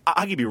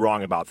I could be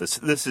wrong about this.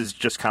 This is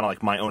just kind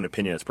of my own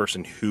opinion as a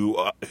person who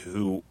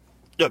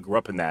grew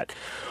up in that.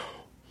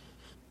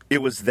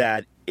 It was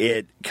that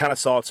it kind of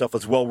saw itself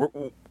as, well,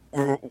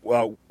 we're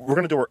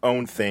going to do our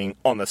own thing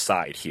on the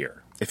side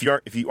here. If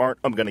you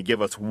aren't going to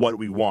give us what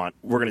we want,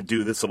 we're going to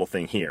do this little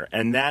thing here,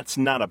 and that's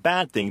not a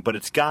bad thing. But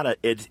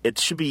it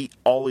should be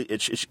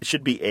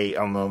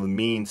a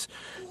means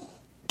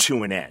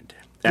to an end,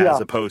 as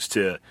opposed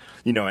to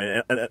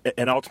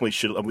and ultimately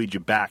should lead you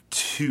back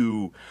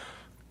to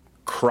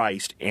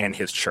Christ and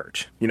His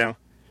church. Yeah.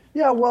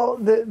 Well,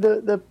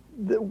 the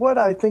what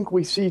I think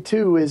we see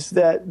too is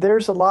that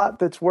there's a lot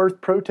that's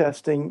worth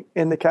protesting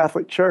in the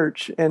Catholic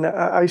Church, and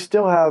I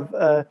still have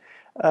a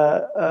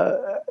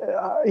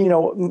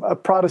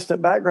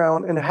Protestant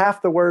background, and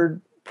half the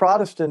word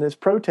Protestant is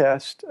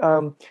protest.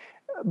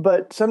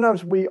 But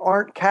sometimes we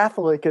aren't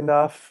Catholic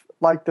enough,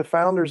 like the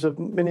founders of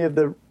many of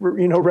the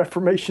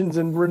Reformations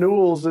and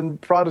renewals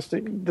and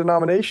Protestant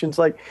denominations.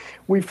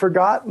 We've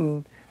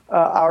forgotten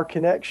our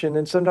connection,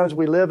 and sometimes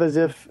we live as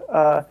if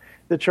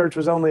the church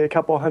was only a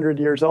couple hundred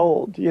years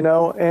old,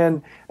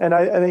 and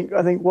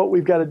I think what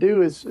we've got to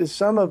do is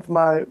some of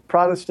my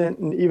Protestant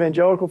and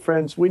evangelical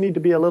friends, we need to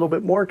be a little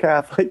bit more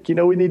Catholic.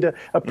 We need to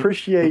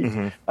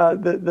appreciate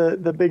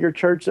the bigger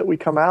church that we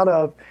come out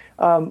of.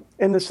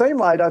 In the same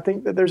light, I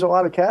think that there's a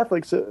lot of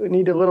Catholics that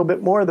need a little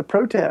bit more of the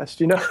protest,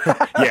 Yeah,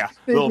 a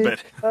little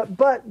bit.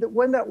 But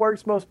when that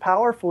works most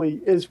powerfully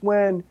is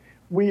when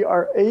we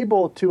are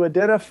able to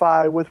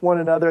identify with one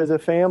another as a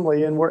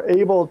family, and we're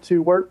able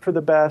to work for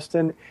the best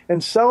and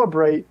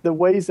celebrate the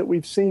ways that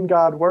we've seen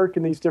God work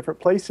in these different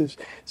places.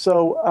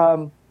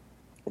 So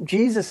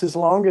Jesus'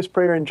 longest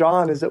prayer in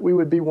John is that we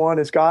would be one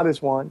as God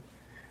is one.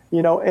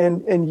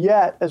 And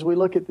yet, as we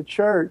look at the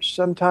church,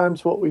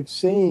 sometimes what we've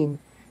seen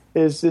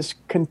is this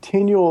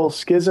continual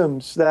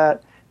schisms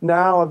that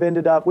now have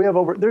ended up,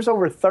 there's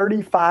over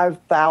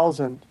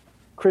 35,000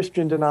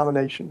 Christian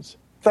denominations.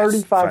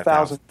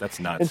 35,000. That's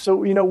nuts. And so,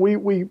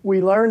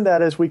 we learned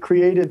that as we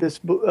created this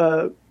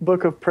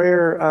book of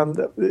prayer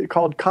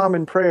called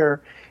Common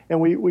Prayer. And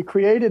we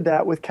created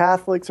that with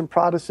Catholics and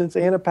Protestants,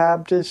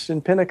 Anabaptists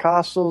and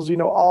Pentecostals,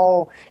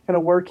 all kind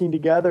of working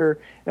together.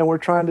 And we're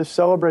trying to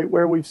celebrate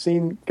where we've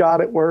seen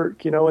God at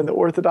work, in the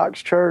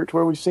Orthodox Church,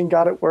 where we've seen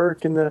God at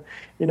work in the,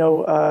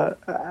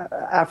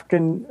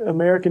 African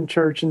American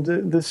Church and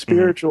the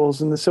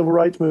spirituals and the civil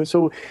rights movement.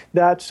 So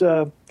that's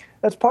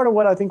part of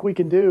what I think we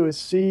can do is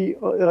seek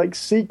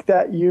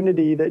that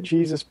unity that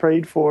Jesus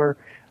prayed for.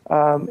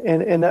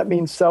 And that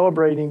means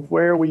celebrating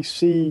where we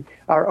see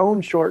our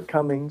own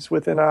shortcomings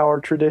within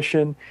our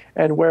tradition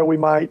and where we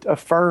might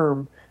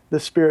affirm the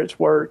Spirit's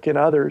work in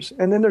others.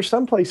 And then there's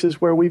some places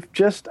where we've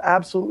just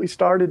absolutely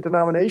started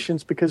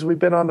denominations because we've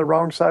been on the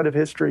wrong side of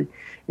history,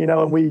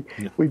 and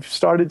we've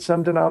started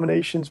some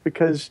denominations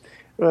because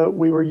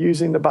we were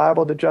using the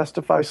Bible to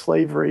justify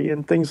slavery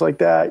and things like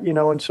that,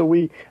 and so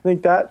I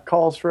think that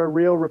calls for a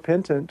real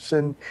repentance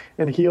and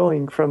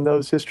healing from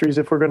those histories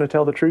if we're going to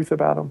tell the truth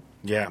about them.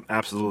 Yeah,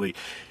 absolutely.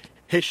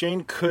 Hey,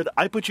 Shane, could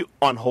I put you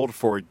on hold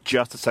for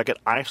just a second?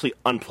 I actually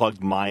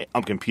unplugged my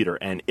computer,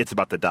 and it's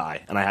about to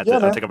die, and I had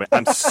to take a minute.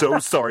 I'm so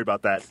sorry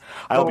about that.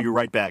 I'll be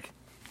right back.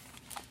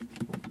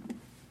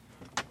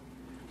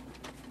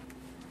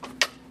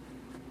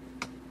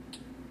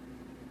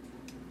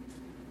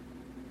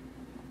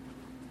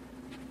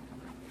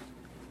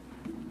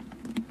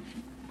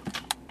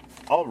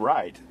 All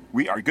right,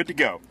 we are good to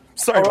go.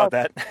 Sorry about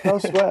that. No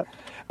sweat.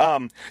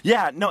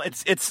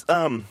 It's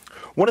one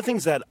of the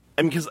things that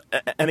because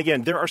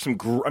again, there are some.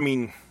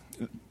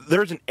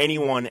 There isn't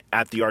anyone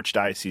at the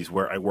Archdiocese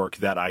where I work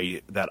that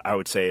I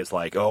would say is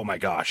like, oh my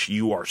gosh,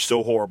 you are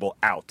so horrible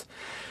out.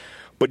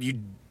 But you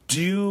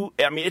do.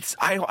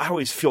 I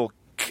always feel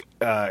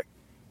kind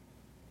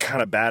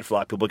of bad for a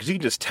lot of people because you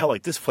can just tell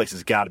like this place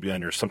has got to be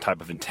under some type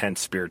of intense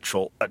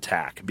spiritual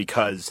attack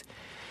because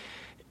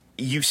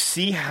you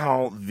see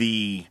how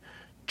the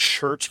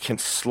church can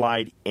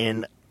slide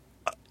in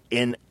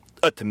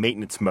to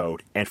maintenance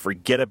mode and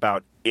forget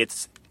about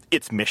its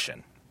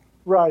mission,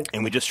 right?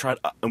 And we just try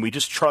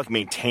to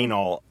maintain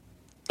all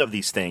of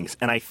these things.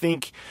 And I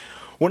think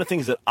one of the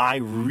things that I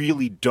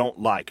really don't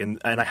like, and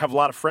I have a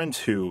lot of friends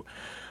who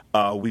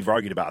we've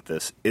argued about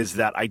this, is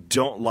that I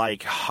don't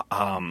like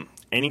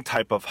any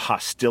type of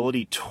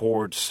hostility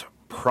towards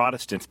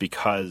Protestants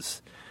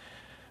because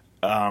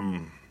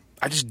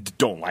I just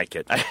don't like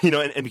it,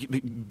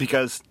 and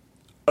because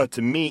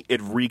to me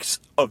it reeks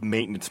of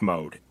maintenance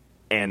mode,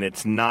 and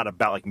it's not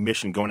about like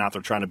mission, going out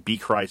there trying to be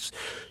Christ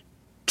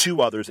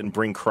to others and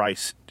bring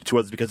Christ to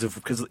others,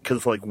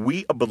 because like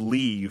we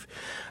believe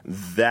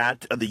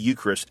that the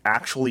Eucharist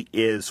actually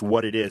is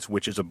what it is,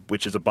 which is a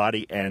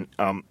body, and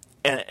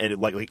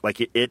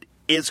it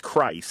is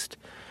Christ.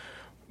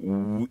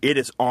 It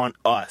is on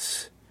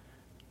us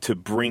to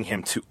bring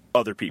him to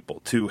other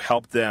people, to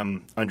help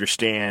them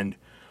understand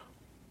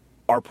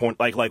our point,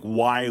 like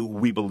why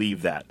we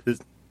believe that. Does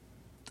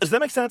that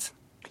make sense?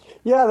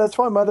 Yeah, that's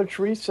why Mother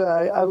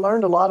Teresa, I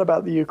learned a lot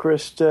about the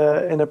Eucharist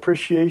and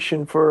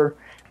appreciation for,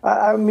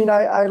 I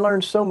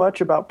learned so much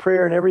about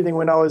prayer and everything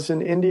when I was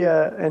in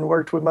India and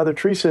worked with Mother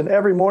Teresa. And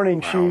every morning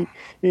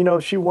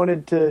she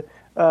wanted to,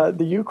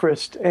 the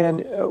Eucharist.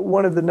 And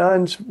one of the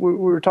nuns, we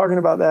were talking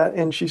about that,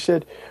 and she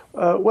said,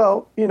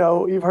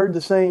 you've heard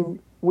the saying,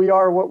 we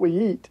are what we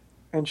eat.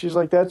 And she's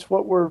like, that's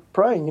what we're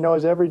praying,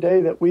 is every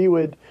day that we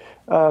would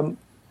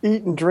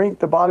eat and drink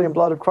the body and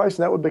blood of Christ,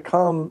 and that would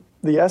become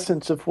the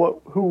essence of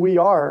who we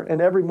are.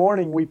 And every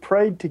morning we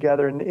prayed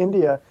together in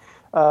India,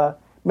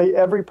 may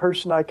every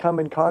person I come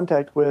in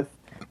contact with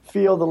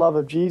feel the love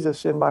of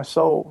Jesus in my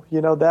soul.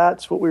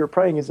 That's what we were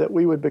praying, is that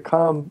we would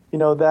become,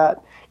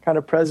 that kind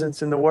of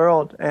presence in the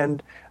world.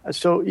 And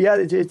so, yeah,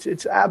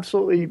 it's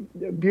absolutely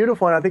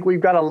beautiful. And I think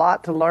we've got a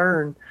lot to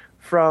learn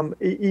from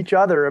each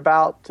other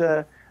about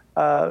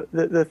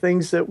the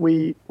things that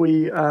we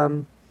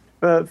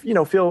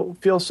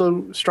feel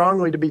so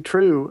strongly to be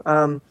true.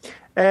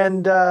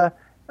 As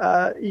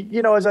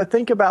I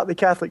think about the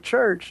Catholic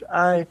Church,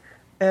 I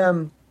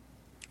am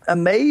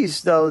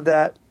amazed, though,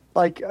 that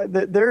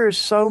there is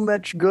so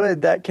much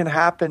good that can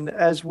happen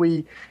as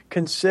we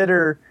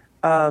consider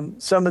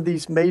some of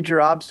these major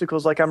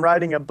obstacles. Like, I'm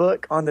writing a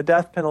book on the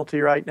death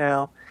penalty right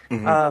now.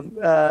 Mm-hmm.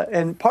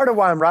 And part of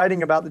why I'm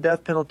writing about the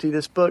death penalty,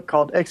 this book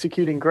called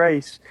Executing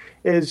Grace,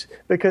 is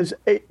because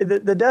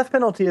the death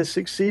penalty has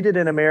succeeded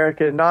in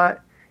America,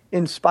 not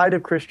in spite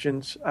of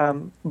Christians,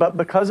 but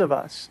because of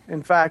us.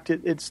 In fact,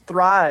 it's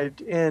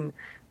thrived in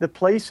the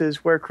places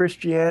where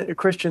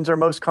Christians are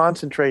most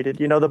concentrated.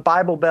 The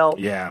Bible Belt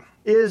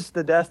is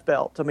the death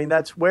belt. I mean,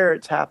 that's where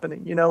it's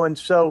happening, and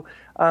so,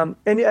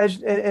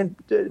 and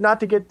not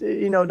to get,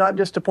 not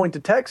just to point to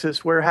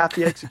Texas where half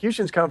the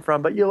executions come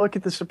from, but you look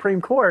at the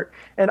Supreme Court,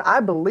 and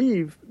I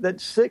believe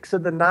that 6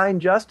 of the 9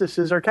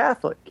 justices are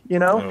Catholic,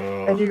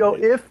 and you go,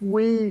 if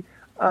we,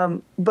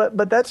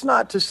 but that's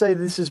not to say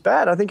this is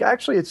bad. I think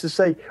actually it's to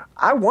say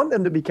I want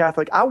them to be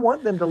Catholic. I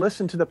want them to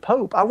listen to the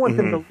Pope. I want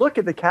them to look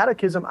at the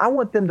Catechism. I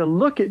want them to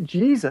look at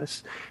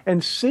Jesus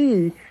and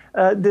see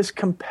this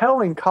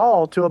compelling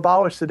call to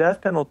abolish the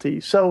death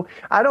penalty. So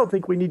I don't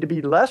think we need to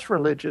be less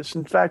religious.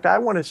 In fact, I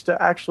want us to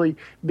actually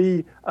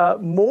be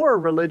more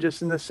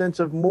religious in the sense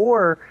of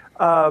more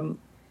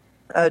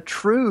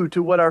true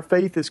to what our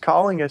faith is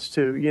calling us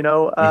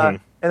to,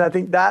 and I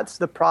think that's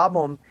the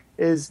problem,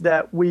 is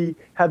that we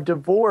have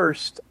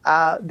divorced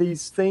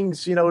these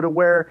things, to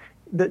where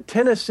the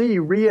Tennessee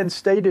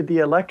reinstated the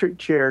electric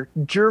chair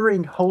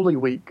during Holy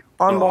Week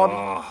on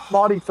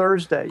Maundy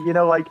Thursday,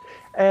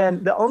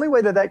 and the only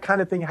way that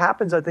kind of thing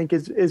happens, I think,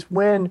 is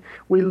when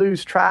we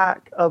lose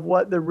track of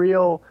what the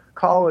real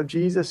call of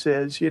Jesus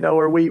is,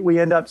 or we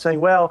end up saying,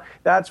 well,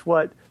 that's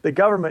what the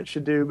government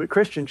should do, but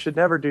Christians should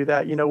never do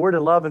that. We're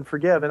to love and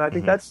forgive. And I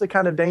think that's the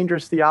kind of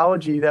dangerous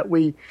theology that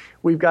we've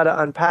got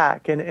to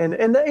unpack.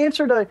 And the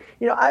answer to,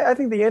 I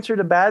think the answer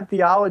to bad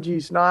theology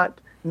is not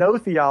no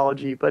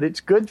theology, but it's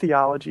good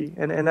theology.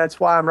 And that's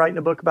why I'm writing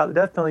a book about the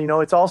death penalty.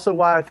 It's also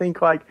why I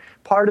think like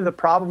part of the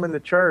problem in the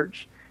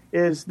church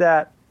is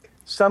that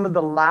some of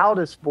the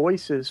loudest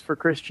voices for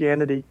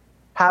Christianity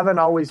haven't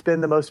always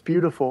been the most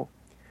beautiful.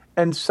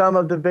 And some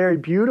of the very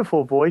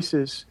beautiful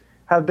voices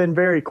have been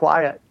very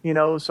quiet,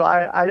 So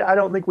I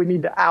don't think we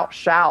need to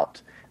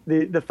outshout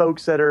the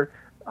folks that are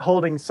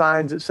holding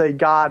signs that say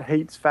God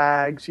hates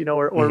fags,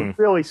 or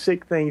really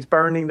sick things,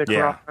 burning the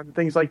Quran,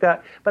 things like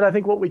that. But I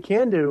think what we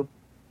can do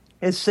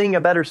is sing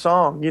a better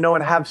song,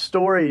 and have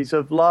stories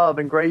of love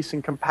and grace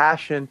and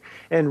compassion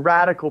and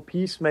radical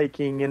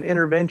peacemaking and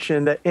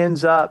intervention that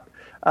ends up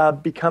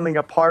becoming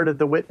a part of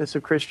the witness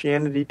of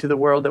Christianity to the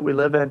world that we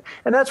live in.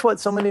 And that's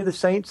what so many of the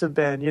saints have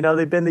been.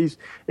 They've been these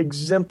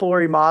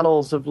exemplary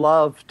models of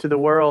love to the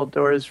world.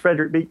 Or as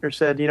Frederick Buechner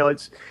said,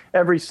 it's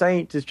every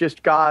saint is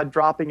just God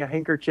dropping a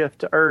handkerchief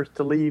to earth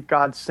to leave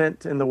God's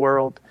scent in the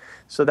world.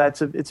 So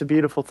it's a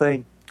beautiful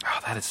thing. Oh,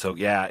 that is so,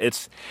 yeah.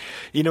 It's,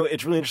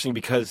 it's really interesting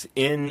because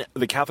in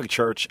the Catholic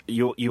Church,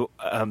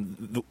 I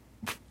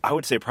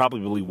would say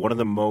probably one of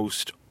the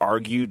most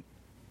argued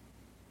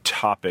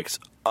topics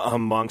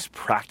amongst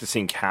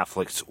practicing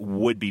Catholics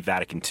would be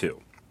Vatican II,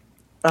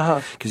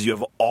 because you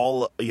have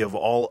all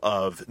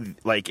of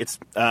like it's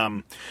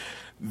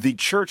the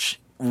church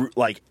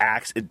like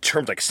acts in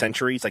terms like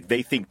centuries, like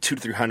they think 200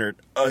 to 300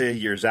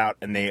 years out,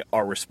 and they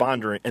are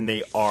responding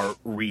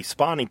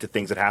to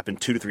things that happened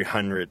 200 to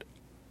 300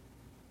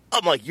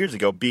 like years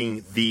ago,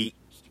 being the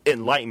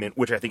Enlightenment,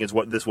 which I think is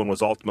what this one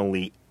was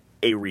ultimately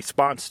a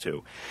response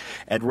to.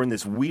 And we're in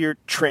this weird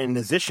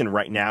transition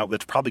right now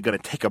that's probably going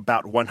to take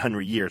about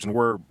 100 years, and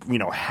we're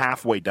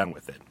halfway done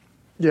with it.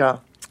 Yeah.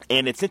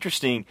 And it's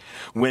interesting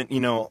when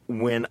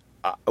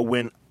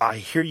I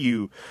hear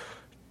you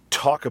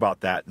talk about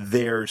that,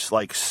 there's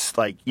like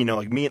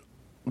me,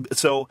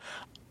 so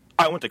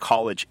I went to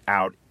college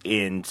out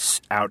in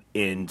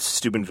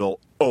Steubenville,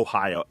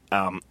 Ohio,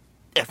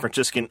 at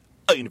Franciscan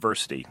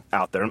University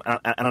out there.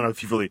 I don't know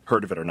if you've really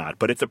heard of it or not,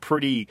 but it's a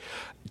pretty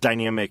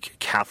dynamic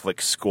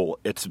Catholic school.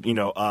 It's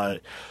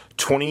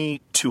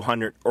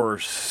 2,200 or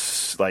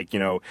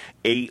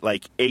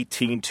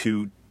 18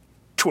 to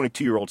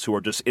 22-year-olds who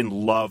are just in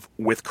love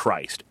with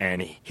Christ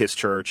and His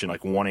church and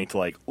wanting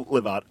to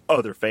live out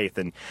other faith,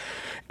 and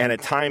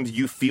at times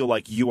you feel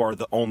like you are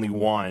the only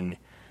one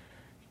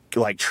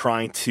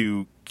trying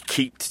to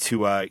keep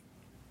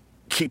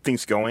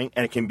things going,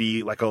 and it can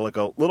be like a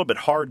little bit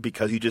hard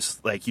because you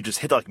just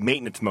hit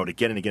maintenance mode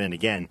again and again and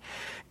again.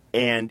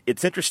 And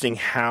it's interesting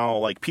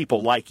how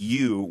people like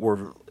you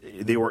were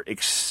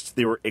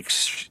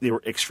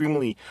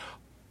extremely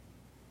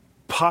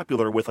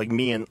popular with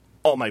me and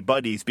all my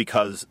buddies,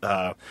 because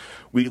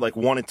we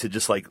wanted to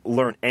just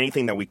learn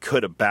anything that we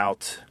could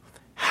about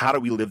how do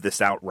we live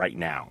this out right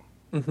now.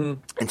 Mm-hmm.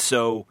 And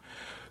so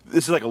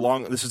this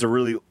is a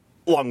really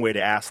long way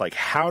to ask,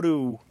 how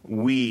do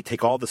we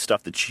take all the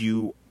stuff that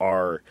you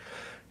are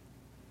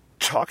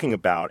talking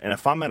about, and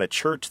if I'm at a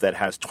church that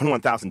has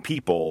 21,000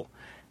 people,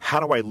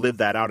 how do I live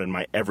that out in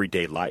my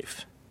everyday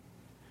life?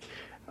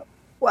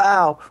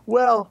 Wow.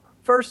 Well,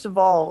 first of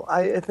all,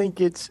 I think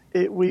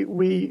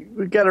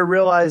we've got to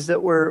realize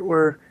that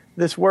we're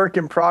this work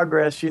in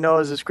progress.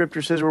 As the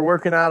scripture says, we're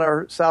working out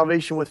our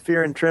salvation with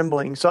fear and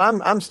trembling. So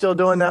I'm still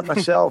doing that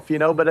myself,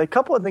 But a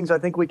couple of things I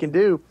think we can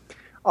do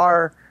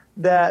are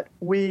that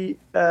we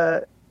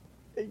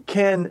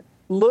can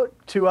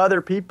look to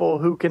other people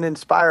who can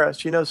inspire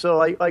us, So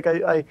like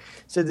I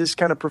said, this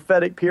kind of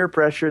prophetic peer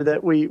pressure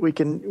that we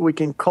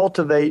can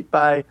cultivate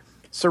by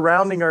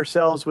surrounding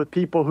ourselves with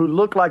people who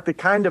look like the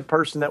kind of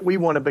person that we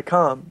want to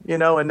become,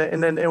 and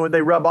then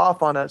they rub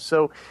off on us.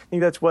 So I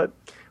think that's what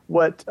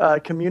what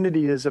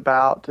community is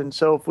about. And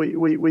so if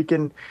we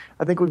can,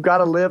 I think we've got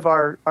to live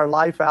our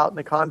life out in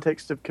the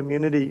context of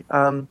community.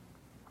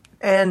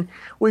 And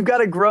we've got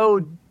to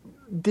grow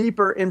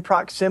deeper in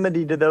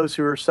proximity to those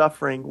who are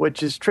suffering,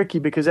 which is tricky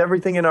because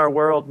everything in our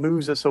world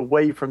moves us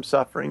away from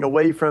suffering,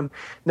 away from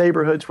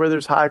neighborhoods where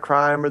there's high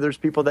crime or there's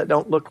people that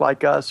don't look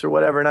like us or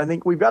whatever. And I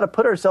think we've got to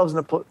put ourselves in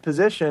a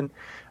position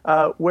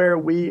where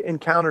we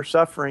encounter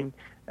suffering.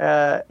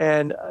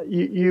 And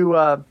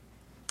the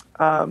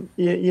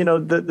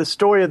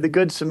story of the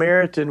Good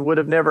Samaritan would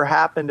have never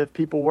happened if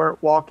people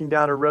weren't walking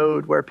down a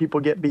road where people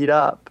get beat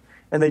up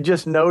and they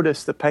just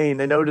notice the pain,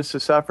 they notice the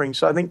suffering.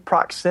 So I think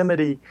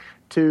proximity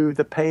to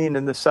the pain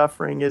and the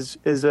suffering is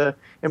a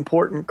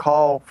important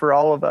call for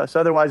all of us.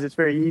 Otherwise, it's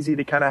very easy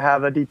to kind of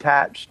have a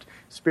detached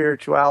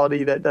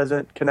spirituality that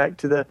doesn't connect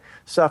to the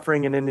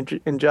suffering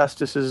and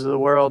injustices of the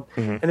world.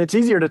 Mm-hmm. And it's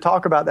easier to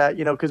talk about that,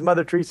 because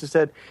Mother Teresa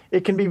said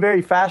it can be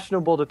very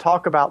fashionable to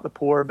talk about the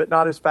poor, but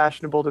not as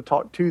fashionable to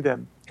talk to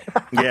them.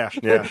 Yeah.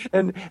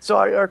 And so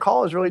our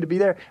call is really to be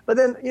there. But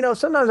then,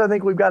 sometimes I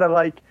think we've got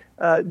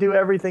to do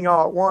everything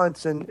all at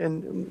once.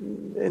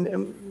 And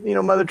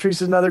Mother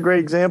Teresa is another great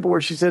example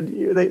where she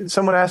said,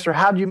 someone asked her,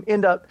 how do you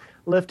end up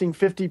lifting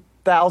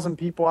 50,000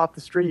 people off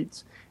the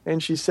streets?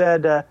 And she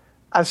said,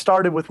 I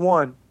started with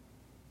one.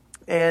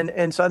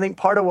 And so I think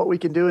part of what we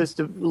can do is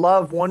to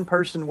love one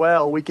person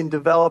well. We can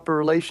develop a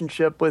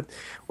relationship with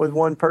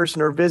one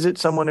person or visit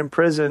someone in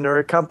prison or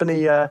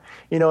accompany, a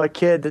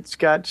kid that's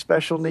got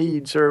special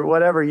needs or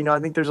whatever. I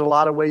think there's a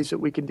lot of ways that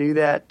we can do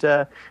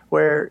that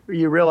where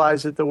you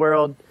realize that the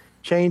world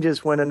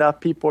changes when enough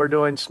people are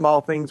doing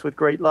small things with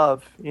great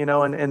love,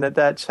 and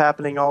that's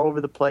happening all over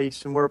the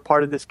place. And we're a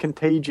part of this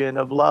contagion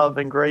of love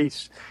and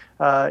grace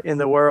in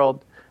the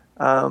world.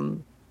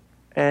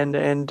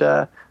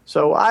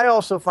 So I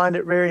also find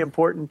it very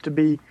important to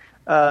be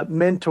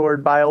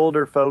mentored by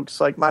older folks,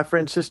 like my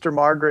friend Sister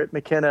Margaret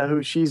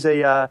McKenna, she's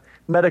a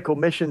medical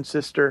mission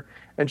sister,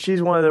 and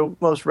she's one of the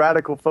most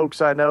radical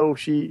folks I know.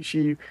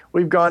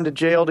 We've gone to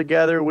jail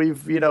together.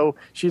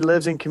 She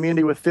lives in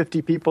community with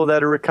 50 people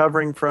that are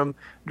recovering from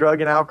drug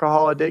and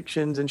alcohol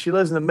addictions, and she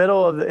lives in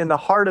the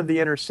heart of the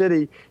inner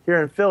city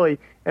here in Philly.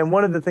 And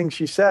one of the things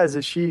she says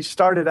is she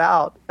started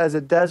out as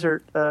a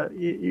desert,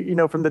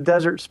 from the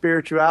desert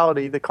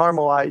spirituality, the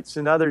Carmelites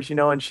and others,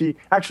 and she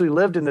actually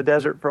lived in the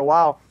desert for a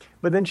while.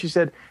 But then she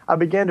said, I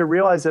began to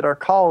realize that our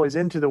call is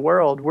into the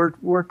world.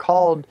 We're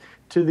called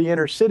to the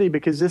inner city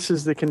because this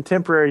is the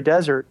contemporary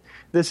desert.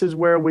 This is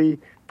where we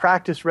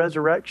practice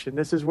resurrection.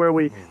 This is where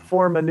we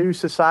form a new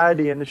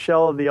society in the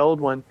shell of the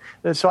old one.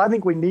 And so I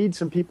think we need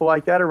some people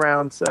like that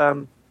around.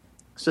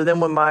 So then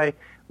when my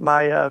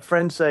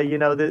friends say,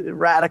 the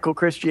radical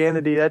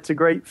Christianity, that's a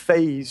great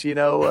phase,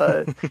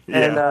 yeah.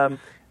 And,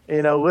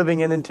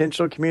 living in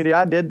intentional community.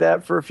 I did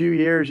that for a few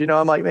years.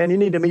 I'm like, man, you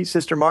need to meet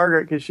Sister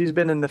Margaret because she's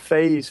been in the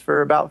phase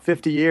for about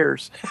 50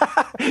 years.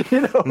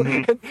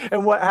 Mm-hmm.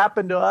 And what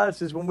happened to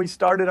us is when we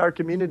started our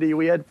community,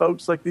 we had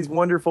folks like these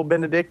wonderful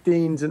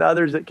Benedictines and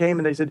others that came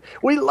and they said,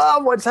 we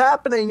love what's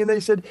happening. And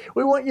they said,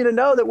 we want you to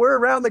know that we're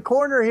around the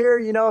corner here.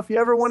 If you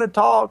ever want to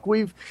talk,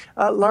 we've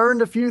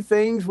learned a few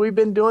things. We've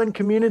been doing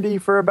community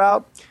for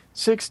about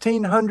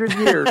 1,600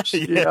 years,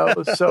 yeah.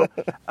 So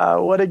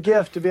what a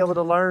gift to be able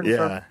to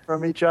learn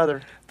from each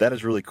other. That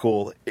is really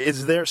cool.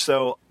 Is there,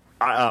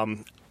 I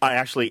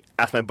actually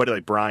asked my buddy,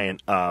 Brian,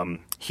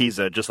 he's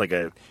just like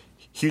a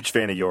huge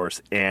fan of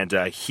yours, and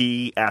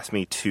he asked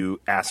me to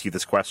ask you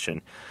this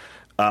question.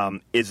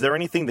 Is there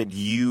anything that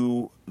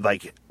you,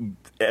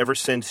 ever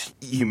since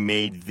you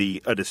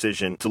made a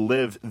decision to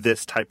live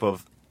this type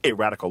of a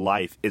radical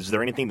life, is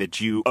there anything that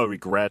you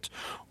regret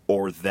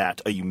or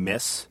that you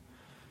miss?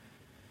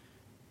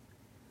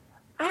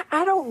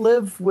 I don't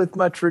live with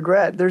much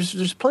regret.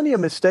 There's plenty of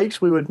mistakes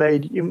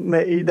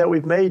that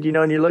we've made,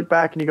 and you look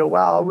back and you go,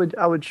 wow,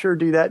 I would sure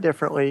do that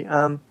differently.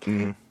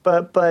 Mm-hmm.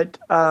 But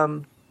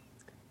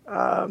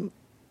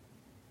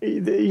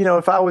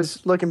if I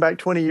was looking back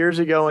 20 years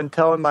ago and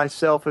telling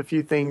myself a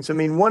few things,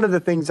 one of the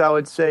things I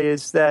would say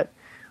is that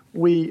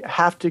we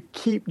have to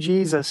keep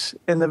Jesus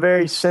in the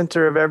very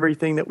center of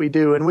everything that we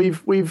do, and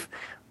we've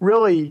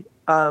really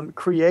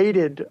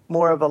created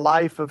more of a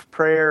life of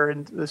prayer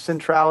and the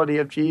centrality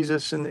of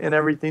Jesus in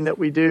everything that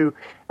we do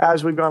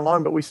as we've gone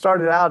along. But we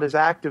started out as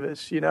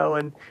activists,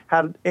 and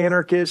had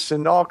anarchists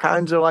and all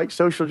kinds of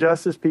social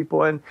justice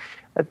people. And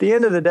at the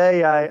end of the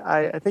day,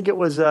 I think it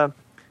was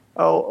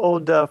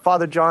old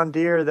Father John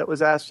Deere that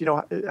was asked,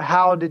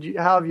 how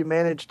have you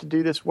managed to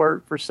do this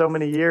work for so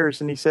many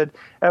years? And he said,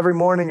 every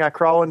morning I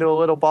crawl into a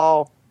little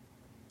ball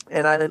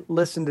and I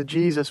listen to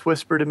Jesus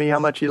whisper to me how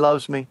much he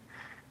loves me.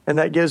 And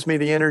that gives me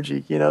the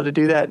energy, to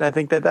do that. And I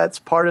think that that's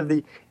part of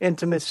the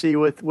intimacy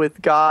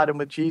with God and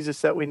with Jesus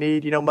that we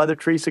need. Mother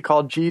Teresa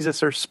called Jesus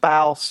her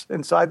spouse.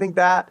 And so I think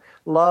that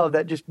love,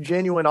 that just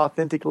genuine,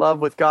 authentic love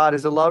with God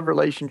is a love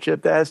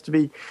relationship that has to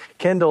be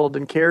kindled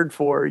and cared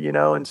for,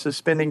 and so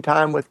spending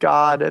time with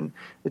God. And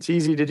it's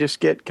easy to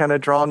just get kind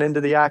of drawn into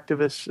the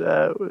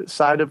activist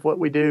side of what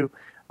we do.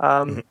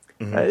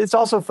 It's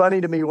also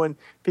funny to me when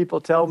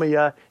people tell me,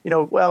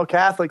 well,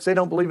 Catholics, they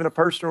don't believe in a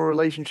personal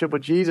relationship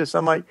with Jesus.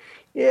 I'm like,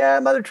 yeah,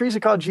 Mother Teresa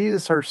called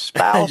Jesus her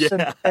spouse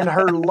and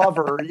her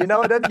lover. It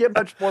doesn't get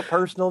much more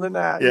personal than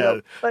that. Yeah.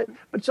 But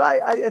so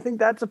I think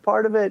that's a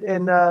part of it.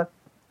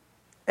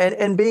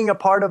 And being a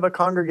part of a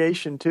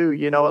congregation too,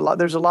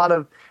 there's a lot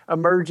of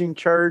emerging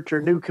church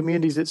or new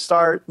communities that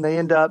start and they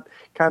end up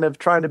kind of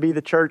trying to be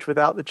the church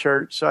without the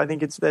church. So I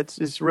think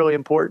it's really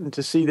important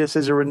to see this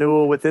as a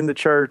renewal within the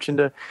church and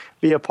to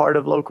be a part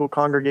of local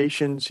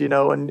congregations, and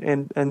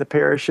the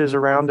parishes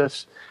around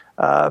us.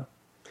 I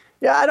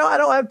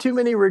don't have too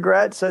many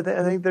regrets. I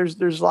think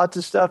there's lots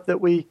of stuff that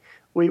we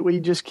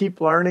just keep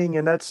learning,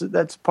 and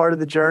that's part of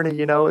the journey,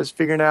 is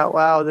figuring out,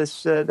 wow,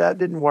 this that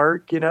didn't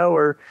work,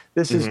 or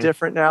this is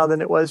different now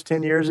than it was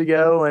 10 years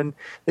ago. And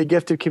the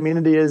gift of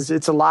community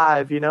it's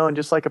alive, and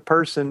just like a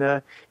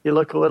person, you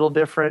look a little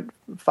different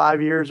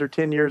 5 years or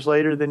 10 years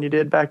later than you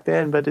did back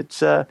then, but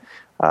it's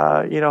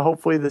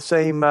hopefully the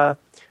same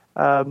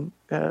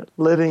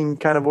living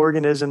kind of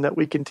organism that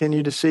we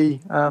continue to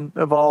see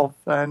evolve.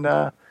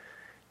 And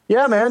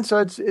yeah, man. So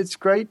it's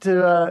great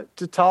to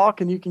talk,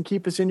 and you can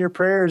keep us in your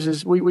prayers.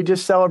 As we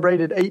just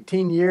celebrated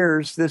 18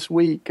 years this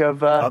week of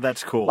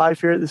that's cool.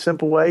 Life here at the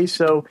Simple Way.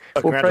 So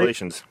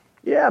congratulations.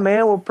 Yeah,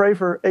 man. We'll pray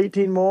for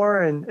 18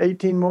 more and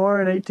 18 more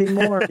and 18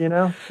 more.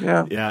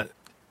 Yeah. Yeah.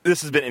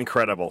 This has been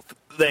incredible.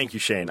 Thank you,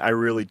 Shane. I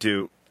really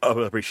do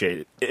appreciate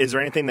it. Is there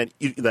anything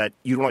that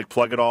you don't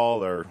plug at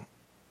all, or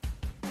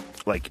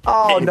any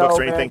books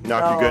or anything? Man,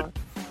 no, you're good.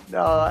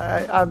 No,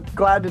 I'm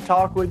glad to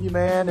talk with you,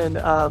 man,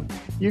 and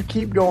you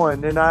keep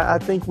going. And I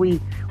think we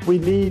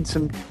need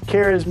some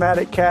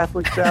charismatic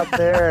Catholics out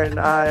there.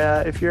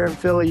 And if you're in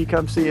Philly, you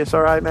come see us.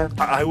 All right, man?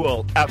 I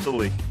will.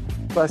 Absolutely.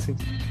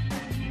 Blessings.